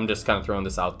 I'm just kind of throwing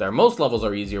this out there. Most levels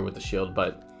are easier with the shield,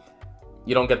 but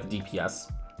you don't get the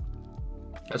DPS.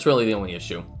 That's really the only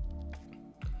issue.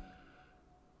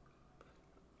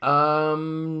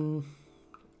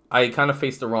 I kind of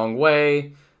faced the wrong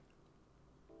way.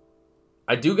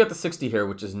 I do get the 60 here,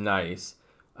 which is nice.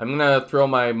 I'm going to throw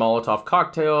my Molotov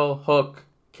cocktail, hook,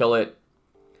 kill it.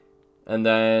 And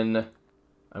then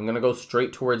I'm going to go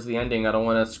straight towards the ending. I don't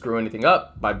want to screw anything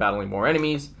up by battling more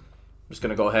enemies. I'm just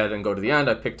going to go ahead and go to the end.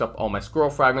 I picked up all my scroll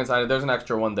fragments. There's an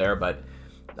extra one there, but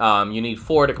you need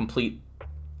 4 to complete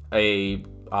a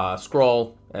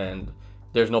scroll. And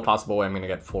there's no possible way I'm going to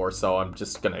get 4, so I'm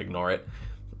just going to ignore it.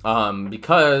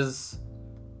 Because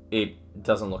it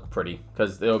doesn't look pretty.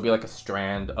 Because it'll be like a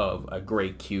strand of a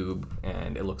gray cube,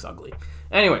 and it looks ugly.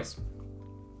 Anyways,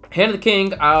 Hand of the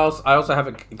King. I also have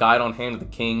a guide on Hand of the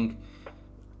King.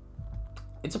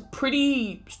 It's a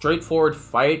pretty straightforward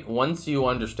fight once you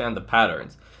understand the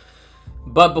patterns.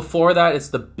 But before that, it's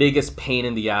the biggest pain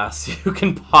in the ass you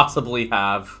can possibly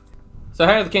have. So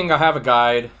Hand of the King, I have a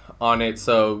guide on it,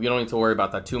 so you don't need to worry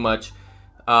about that too much.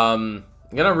 I'm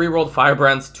gonna reroll the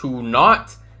Firebrands to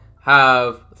not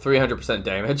have 300%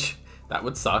 damage. That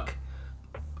would suck.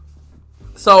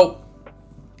 So,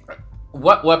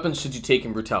 what weapons should you take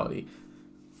in Brutality?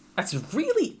 That's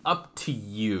really up to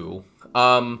you.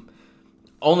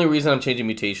 Only reason I'm changing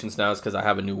mutations now is because I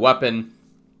have a new weapon,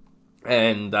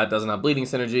 and that doesn't have bleeding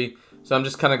synergy. So I'm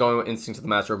just kind of going with Instinct of the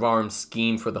Master of Arms,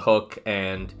 Scheme for the hook,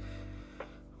 and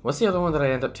what's the other one that I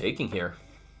end up taking here?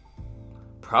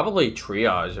 Probably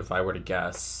Triage, if I were to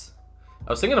guess. I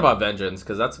was thinking about Vengeance,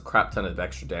 because that's a crap ton of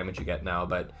extra damage you get now,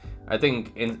 but I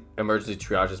think in Emergency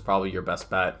Triage is probably your best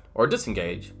bet. Or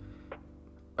Disengage.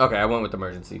 Okay, I went with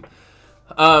Emergency.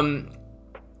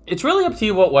 It's really up to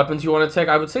you what weapons you want to take.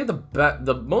 I would say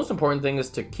the most important thing is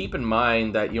to keep in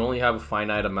mind that you only have a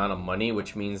finite amount of money,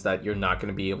 which means that you're not going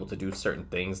to be able to do certain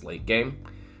things late game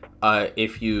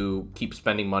if you keep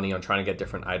spending money on trying to get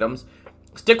different items.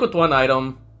 Stick with one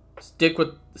item. Stick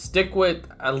with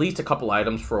at least a couple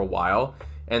items for a while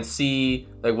and see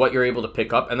like what you're able to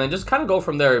pick up, and then just kind of go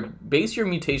from there. Base your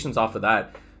mutations off of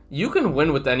that. You can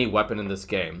win with any weapon in this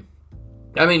game.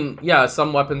 I mean, yeah,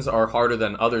 some weapons are harder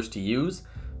than others to use,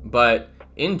 but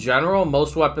in general,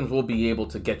 most weapons will be able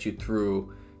to get you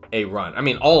through a run. I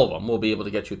mean, all of them will be able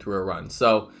to get you through a run.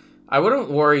 So I wouldn't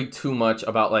worry too much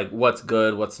about like what's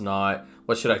good, what's not,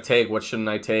 what should I take, what shouldn't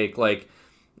I take. Like,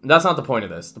 that's not the point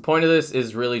of this. The point of this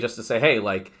is really just to say, hey,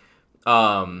 like,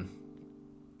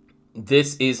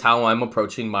 this is how I'm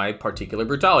approaching my particular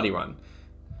brutality run.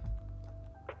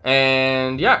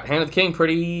 And yeah, Hand of the King,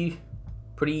 pretty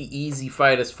easy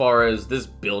fight as far as this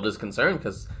build is concerned,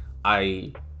 because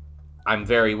I'm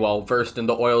very well versed in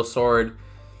the oil sword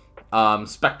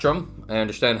spectrum. I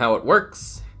understand how it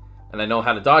works, and I know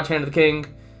how to dodge Hand of the King.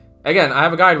 Again, I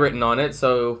have a guide written on it,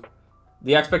 so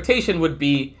the expectation would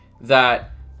be that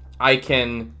I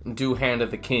can do Hand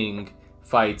of the King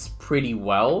fights pretty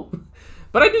well.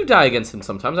 But I do die against him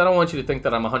sometimes. I don't want you to think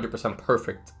that I'm 100%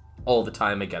 perfect all the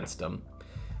time against him.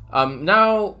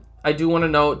 Now, I do want to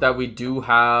note that we do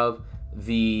have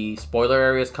the spoiler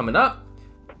areas coming up.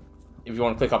 If you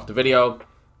want to click off the video,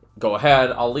 go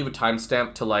ahead. I'll leave a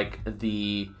timestamp to like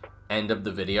the end of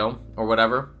the video or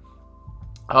whatever.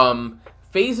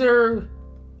 Phaser,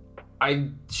 I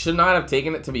should not have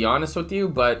taken it, to be honest with you,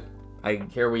 but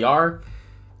here we are.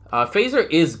 Phaser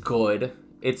is good.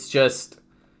 It's just,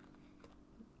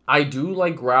 I do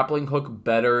like Grappling Hook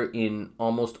better in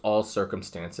almost all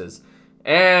circumstances.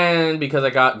 And because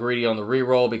I got greedy on the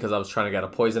reroll because I was trying to get a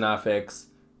poison affix.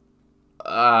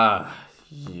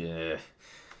 Yeah.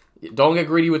 Don't get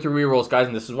greedy with your rerolls, guys,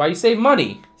 and this is why you save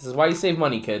money. This is why you save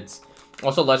money, kids.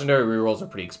 Also, legendary rerolls are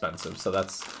pretty expensive, so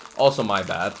that's also my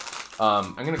bad.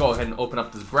 I'm going to go ahead and open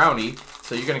up this brownie,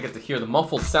 so you're going to get to hear the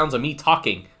muffled sounds of me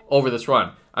talking over this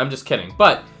run. I'm just kidding.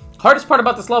 But, hardest part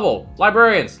about this level,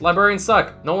 librarians. Librarians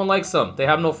suck. No one likes them. They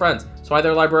have no friends. That's why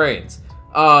they're librarians.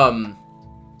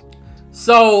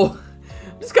 So,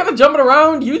 just kind of jumping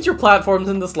around. Use your platforms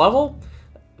in this level.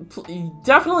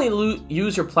 Definitely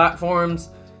use your platforms.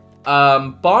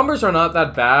 Bombers are not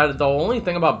that bad. The only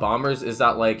thing about bombers is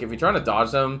that, like, if you're trying to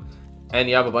dodge them and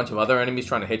you have a bunch of other enemies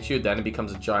trying to hit you, then it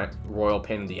becomes a giant royal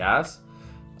pain in the ass.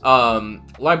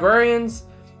 Librarians,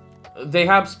 they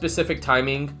have specific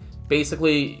timing.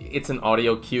 Basically, it's an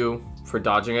audio cue for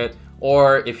dodging it.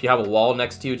 Or if you have a wall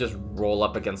next to you, just roll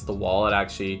up against the wall. It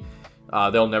actually,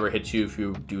 they'll never hit you if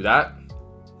you do that.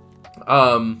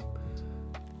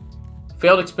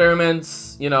 Failed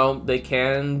experiments, you know, they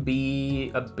can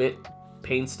be a bit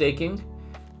painstaking,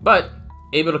 but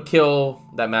able to kill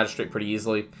that magistrate pretty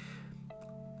easily.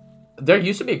 There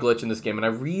used to be a glitch in this game, and I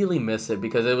really miss it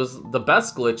because it was the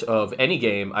best glitch of any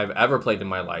game I've ever played in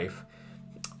my life.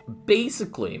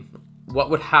 Basically, what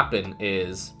would happen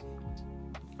is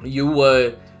you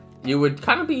would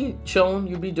kind of be chilling,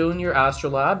 you'd be doing your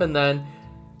astrolab, and then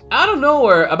out of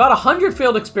nowhere, about 100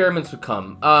 failed experiments would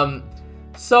come.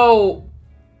 So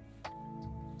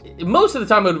most of the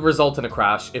time it would result in a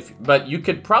crash, but you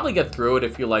could probably get through it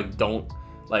if you like don't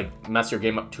like mess your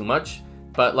game up too much.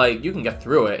 But like you can get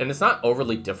through it, and it's not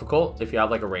overly difficult if you have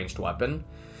like a ranged weapon.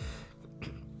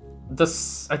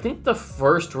 I think the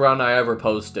first run I ever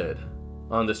posted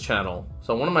on this channel,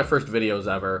 so one of my first videos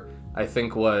ever, I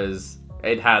think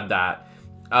it had that.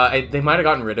 They might have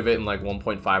gotten rid of it in like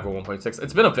 1.5 or 1.6.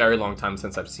 It's been a very long time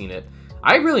since I've seen it.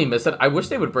 I really miss it. I wish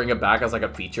they would bring it back as like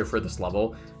a feature for this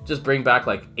level. Just bring back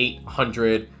like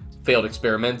 800 failed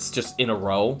experiments just in a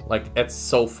row. Like, it's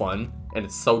so fun and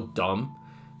it's so dumb,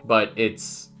 but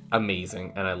it's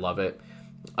amazing and I love it.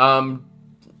 Astrolab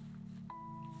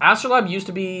used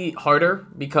to be harder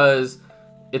because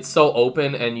it's so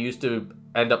open and used to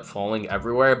end up falling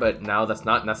everywhere, but now that's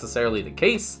not necessarily the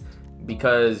case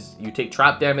because you take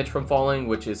trap damage from falling,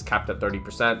 which is capped at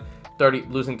 30%.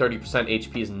 Losing 30%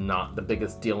 HP is not the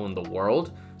biggest deal in the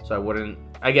world, so I wouldn't,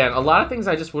 again, a lot of things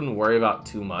I just wouldn't worry about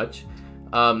too much.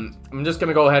 I'm just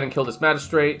gonna go ahead and kill this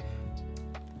magistrate.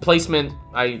 Placement,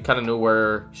 I kind of knew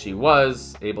where she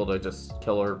was, able to just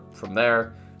kill her from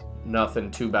there.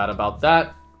 Nothing too bad about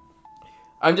that.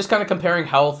 I'm just kind of comparing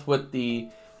health with the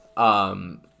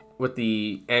with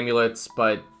the amulets,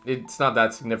 but it's not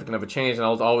that significant of a change, and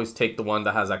I'll always take the one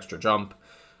that has extra jump.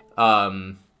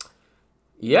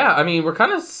 Yeah, I mean, we're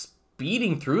kind of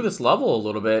speeding through this level a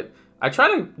little bit. I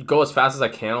try to go as fast as I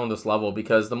can on this level,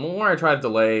 because the more I try to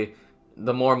delay,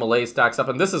 the more melee stacks up.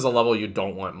 And this is a level you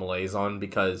don't want melees on,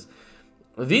 because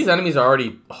these enemies are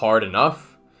already hard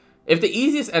enough. If the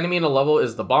easiest enemy in a level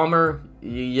is the bomber,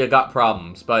 you got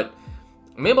problems. But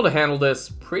I'm able to handle this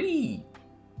pretty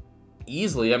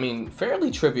easily. I mean, fairly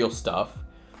trivial stuff.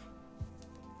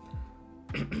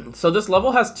 So this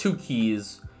level has 2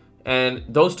 keys, and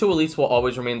those 2 elites will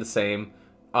always remain the same.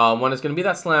 One is going to be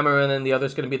that slammer, and then the other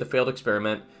is going to be the failed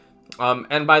experiment.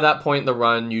 And by that point in the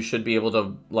run, you should be able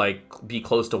to, like, be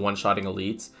close to one-shotting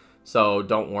elites. So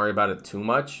don't worry about it too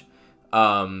much.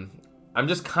 I'm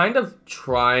just kind of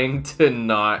trying to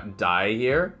not die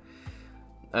here.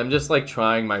 I'm just, like,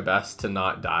 trying my best to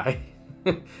not die.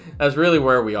 That's really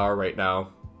where we are right now.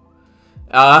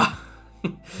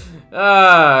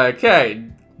 Okay.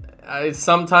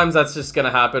 Sometimes that's just going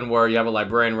to happen where you have a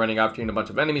librarian running after you and a bunch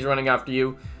of enemies running after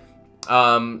you.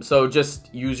 So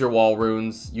just use your wall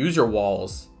runes. Use your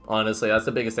walls, honestly. That's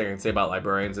the biggest thing I can say about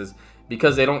librarians, is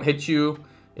because they don't hit you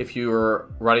if you're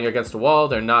running against a wall,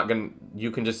 they're not going to... You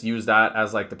can just use that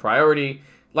as, like, the priority.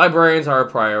 Librarians are a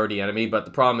priority enemy, but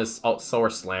the problem is so are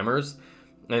slammers.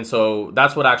 And so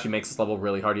that's what actually makes this level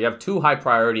really hard. You have 2 high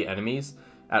priority enemies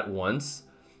at once,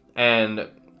 and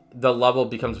the level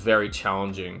becomes very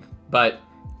challenging. But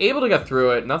able to get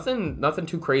through it. Nothing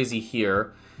too crazy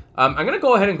here. I'm going to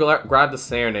go ahead and grab the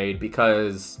Serenade,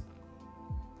 because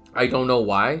I don't know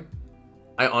why.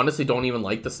 I honestly don't even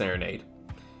like the Serenade.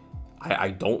 I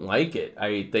don't like it.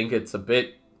 I think it's a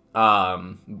bit,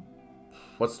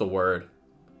 what's the word?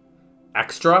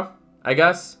 Extra, I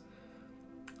guess.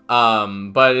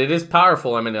 But it is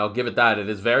powerful. I mean, I'll give it that. It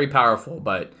is very powerful,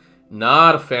 but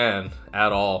not a fan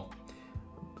at all.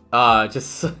 Yeah,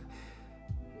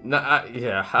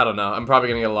 I don't know. I'm probably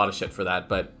going to get a lot of shit for that,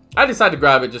 but I decided to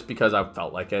grab it just because I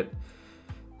felt like it.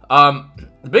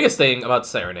 The biggest thing about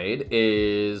Serenade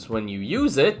is when you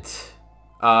use it,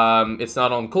 it's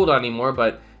not on cooldown anymore,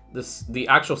 but the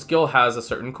actual skill has a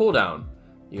certain cooldown.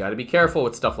 You got to be careful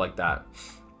with stuff like that.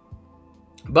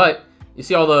 But you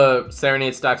see all the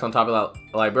Serenade stacks on top of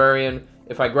that librarian.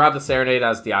 If I grab the Serenade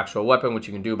as the actual weapon, which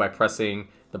you can do by pressing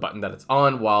the button that it's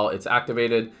on while it's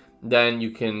activated, then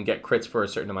you can get crits for a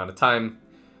certain amount of time.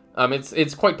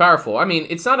 It's quite powerful. I mean,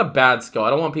 it's not a bad skill. I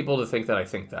don't want people to think that I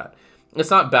think that. It's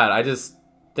not bad. I just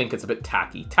think it's a bit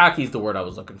tacky. Tacky is the word I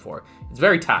was looking for. It's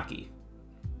very tacky.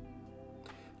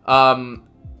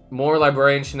 More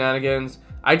librarian shenanigans.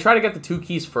 I try to get the 2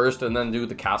 keys first and then do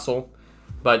the castle.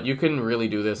 But you can really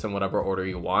do this in whatever order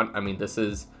you want. I mean,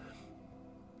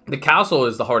 the castle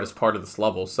is the hardest part of this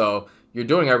level. So you're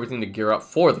doing everything to gear up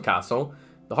for the castle.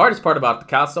 The hardest part about the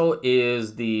castle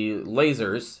is the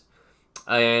lasers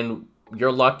and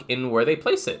your luck in where they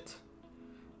place it.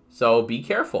 So be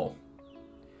careful.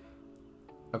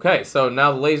 Okay, so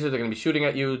now the lasers are going to be shooting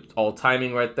at you, all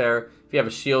timing right there. If you have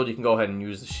a shield, you can go ahead and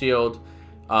use the shield.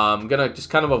 I'm going to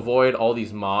just kind of avoid all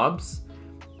these mobs.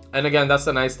 And again, that's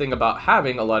the nice thing about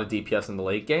having a lot of DPS in the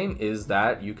late game, is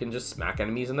that you can just smack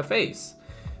enemies in the face.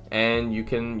 And you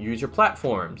can use your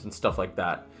platforms and stuff like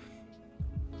that.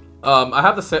 I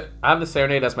have the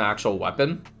Serenade as my actual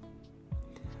weapon.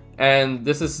 And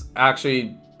this is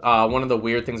actually one of the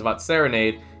weird things about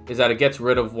Serenade, is that it gets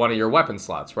rid of one of your weapon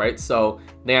slots, right? So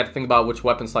now you have to think about which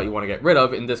weapon slot you want to get rid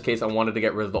of. In this case, I wanted to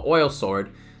get rid of the oil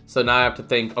sword. So now I have to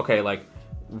think, okay, like,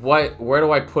 where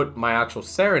do I put my actual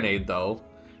Serenade, though?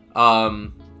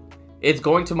 It's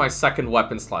going to my second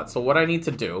weapon slot. So what I need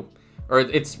to do, or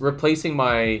it's replacing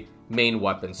my main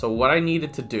weapon. So what I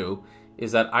needed to do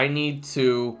is that I need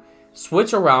to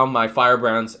switch around my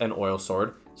firebrands and oil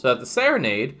sword so that the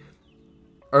Serenade,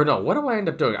 or no, what do I end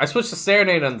up doing? I switched the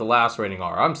Serenade and the last rating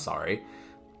R. I'm sorry.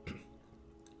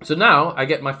 So now I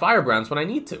get my firebrands when I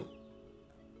need to.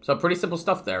 So pretty simple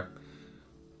stuff there.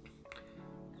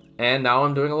 And now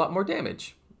I'm doing a lot more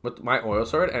damage with my oil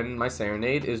sword, and my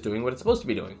Serenade is doing what it's supposed to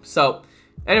be doing. So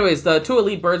anyways, the 2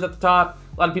 elite birds at the top.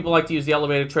 A lot of people like to use the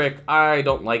elevator trick. I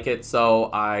don't like it, so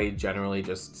I generally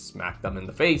just smack them in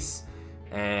the face.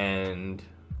 And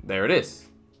there it is.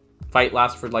 Fight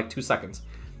lasts for like 2 seconds.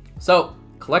 So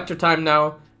collector time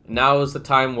now. Now is the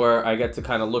time where I get to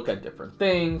kind of look at different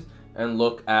things and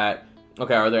look at,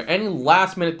 okay, are there any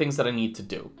last minute things that I need to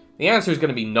do? The answer is going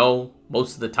to be no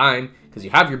most of the time, because you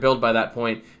have your build by that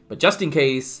point. But just in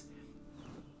case,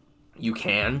 you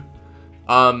can.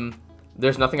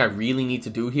 There's nothing I really need to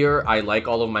do here. I like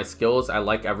all of my skills. I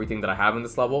like everything that I have in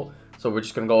this level. So we're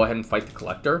just going to go ahead and fight the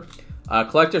collector.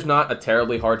 Collector's not a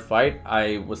terribly hard fight.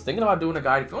 I was thinking about doing a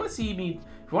guide. If you want to see me,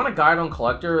 if you want a guide on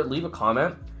Collector, leave a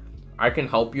comment. I can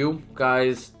help you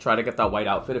guys try to get that white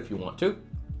outfit if you want to.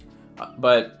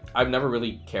 But I've never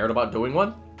really cared about doing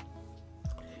one.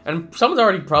 And someone's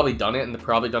already probably done it, and they've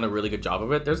probably done a really good job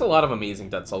of it. There's a lot of amazing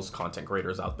Dead Cells content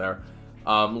creators out there.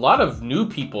 A lot of new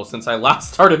people since I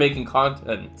last started making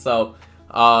content. So,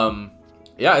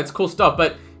 yeah, it's cool stuff.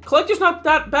 But Collector's not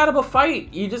that bad of a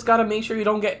fight. You just got to make sure you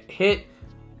don't get hit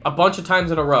a bunch of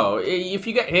times in a row. If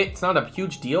you get hit, it's not a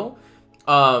huge deal.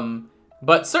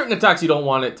 But certain attacks, you don't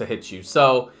want it to hit you.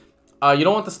 So, you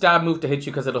don't want the stab move to hit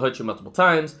you because it'll hit you multiple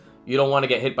times. You don't want to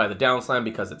get hit by the down slam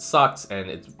because it sucks, and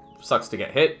it sucks to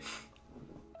get hit.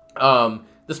 The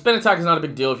spin attack is not a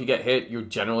big deal. If you get hit, you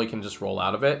generally can just roll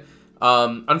out of it.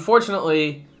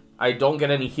 Unfortunately, I don't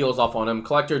get any heals off on him.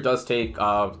 Collector does take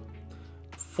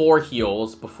 4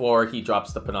 heals before he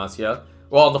drops the Panacea.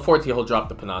 Well, on the 4th heal, he'll drop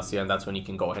the Panacea, and that's when you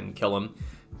can go ahead and kill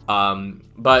him.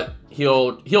 But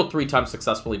he'll heal 3 times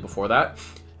successfully before that.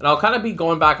 And I'll kind of be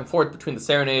going back and forth between the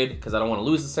Serenade, because I don't want to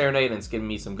lose the Serenade, and it's giving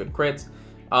me some good crits.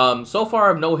 So far,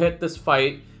 I've no-hit this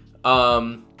fight.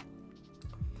 And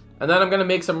then I'm going to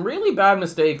make some really bad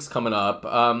mistakes coming up.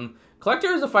 Collector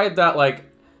is a fight that, like,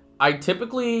 I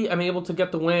typically am able to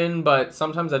get the win, but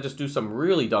sometimes I just do some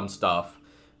really dumb stuff.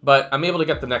 But I'm able to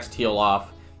get the next heal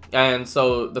off. And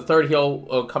so the 3rd heal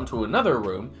will come to another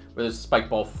room where there's a spike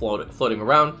ball floating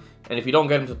around. And if you don't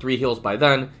get him to 3 heals by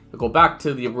then, you'll go back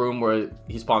to the room where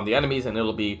he spawned the enemies, and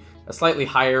it'll be a slightly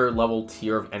higher level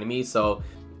tier of enemies. So,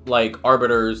 like,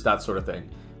 Arbiters, that sort of thing.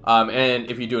 And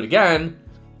if you do it again,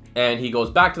 and he goes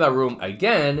back to that room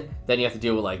again, then you have to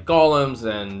deal with, like, golems,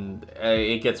 and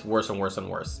it gets worse and worse and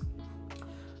worse.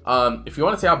 If you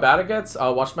want to see how bad it gets,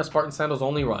 watch my Spartan Sandals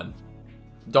only run.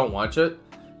 Don't watch it.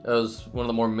 It was one of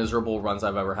the more miserable runs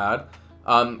I've ever had.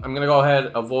 I'm going to go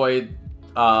ahead avoid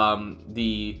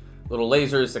the little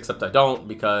lasers, except I don't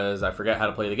because I forget how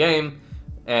to play the game.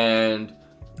 And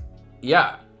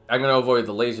yeah, I'm going to avoid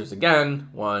the lasers again.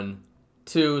 1,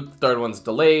 2, the 3rd one's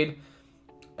delayed.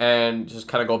 And just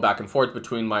kind of go back and forth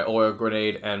between my oil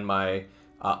grenade and my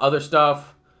other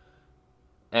stuff.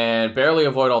 And barely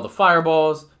avoid all the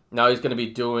fireballs. Now he's going to be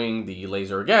doing the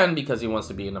laser again because he wants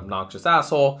to be an obnoxious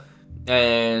asshole.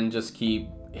 And just keep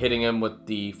hitting him with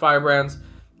the firebrands.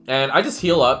 And I just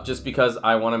heal up just because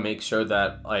I want to make sure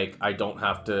that, like, I don't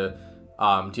have to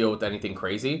deal with anything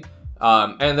crazy.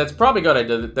 And that's probably good I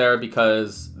did it there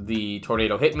because the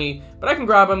tornado hit me. But I can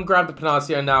grab him, grab the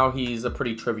Panacea, and now he's a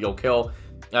pretty trivial kill.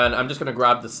 And I'm just going to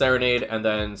grab the Serenade and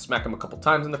then smack him a couple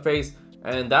times in the face.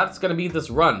 And that's going to be this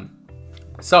run.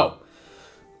 So,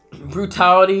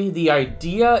 brutality, the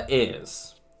idea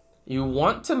is you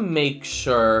want to make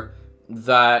sure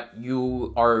that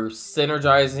you are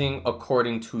synergizing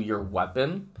according to your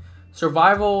weapon.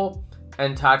 Survival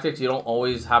and tactics, you don't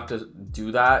always have to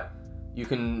do that. You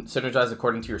can synergize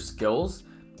according to your skills,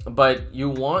 but you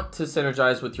want to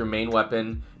synergize with your main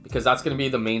weapon because that's going to be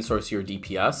the main source of your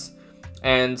DPS.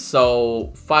 And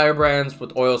so firebrands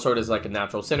with oil sword is like a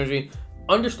natural synergy.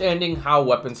 Understanding how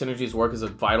weapon synergies work is a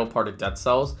vital part of Dead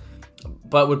Cells,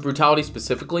 but with brutality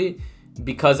specifically,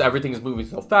 because everything is moving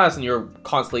so fast and you're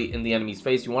constantly in the enemy's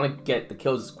face, you want to get the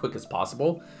kills as quick as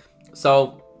possible.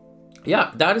 So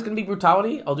yeah, that is going to be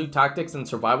brutality. I'll do tactics and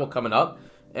survival coming up.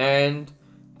 And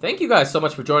thank you guys so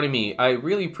much for joining me. I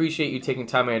really appreciate you taking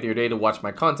time out of your day to watch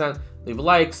my content. Leave a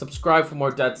like, subscribe for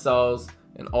more Dead Cells,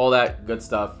 and all that good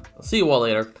stuff. I'll see you all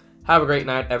later. Have a great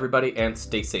night, everybody, and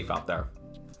stay safe out there.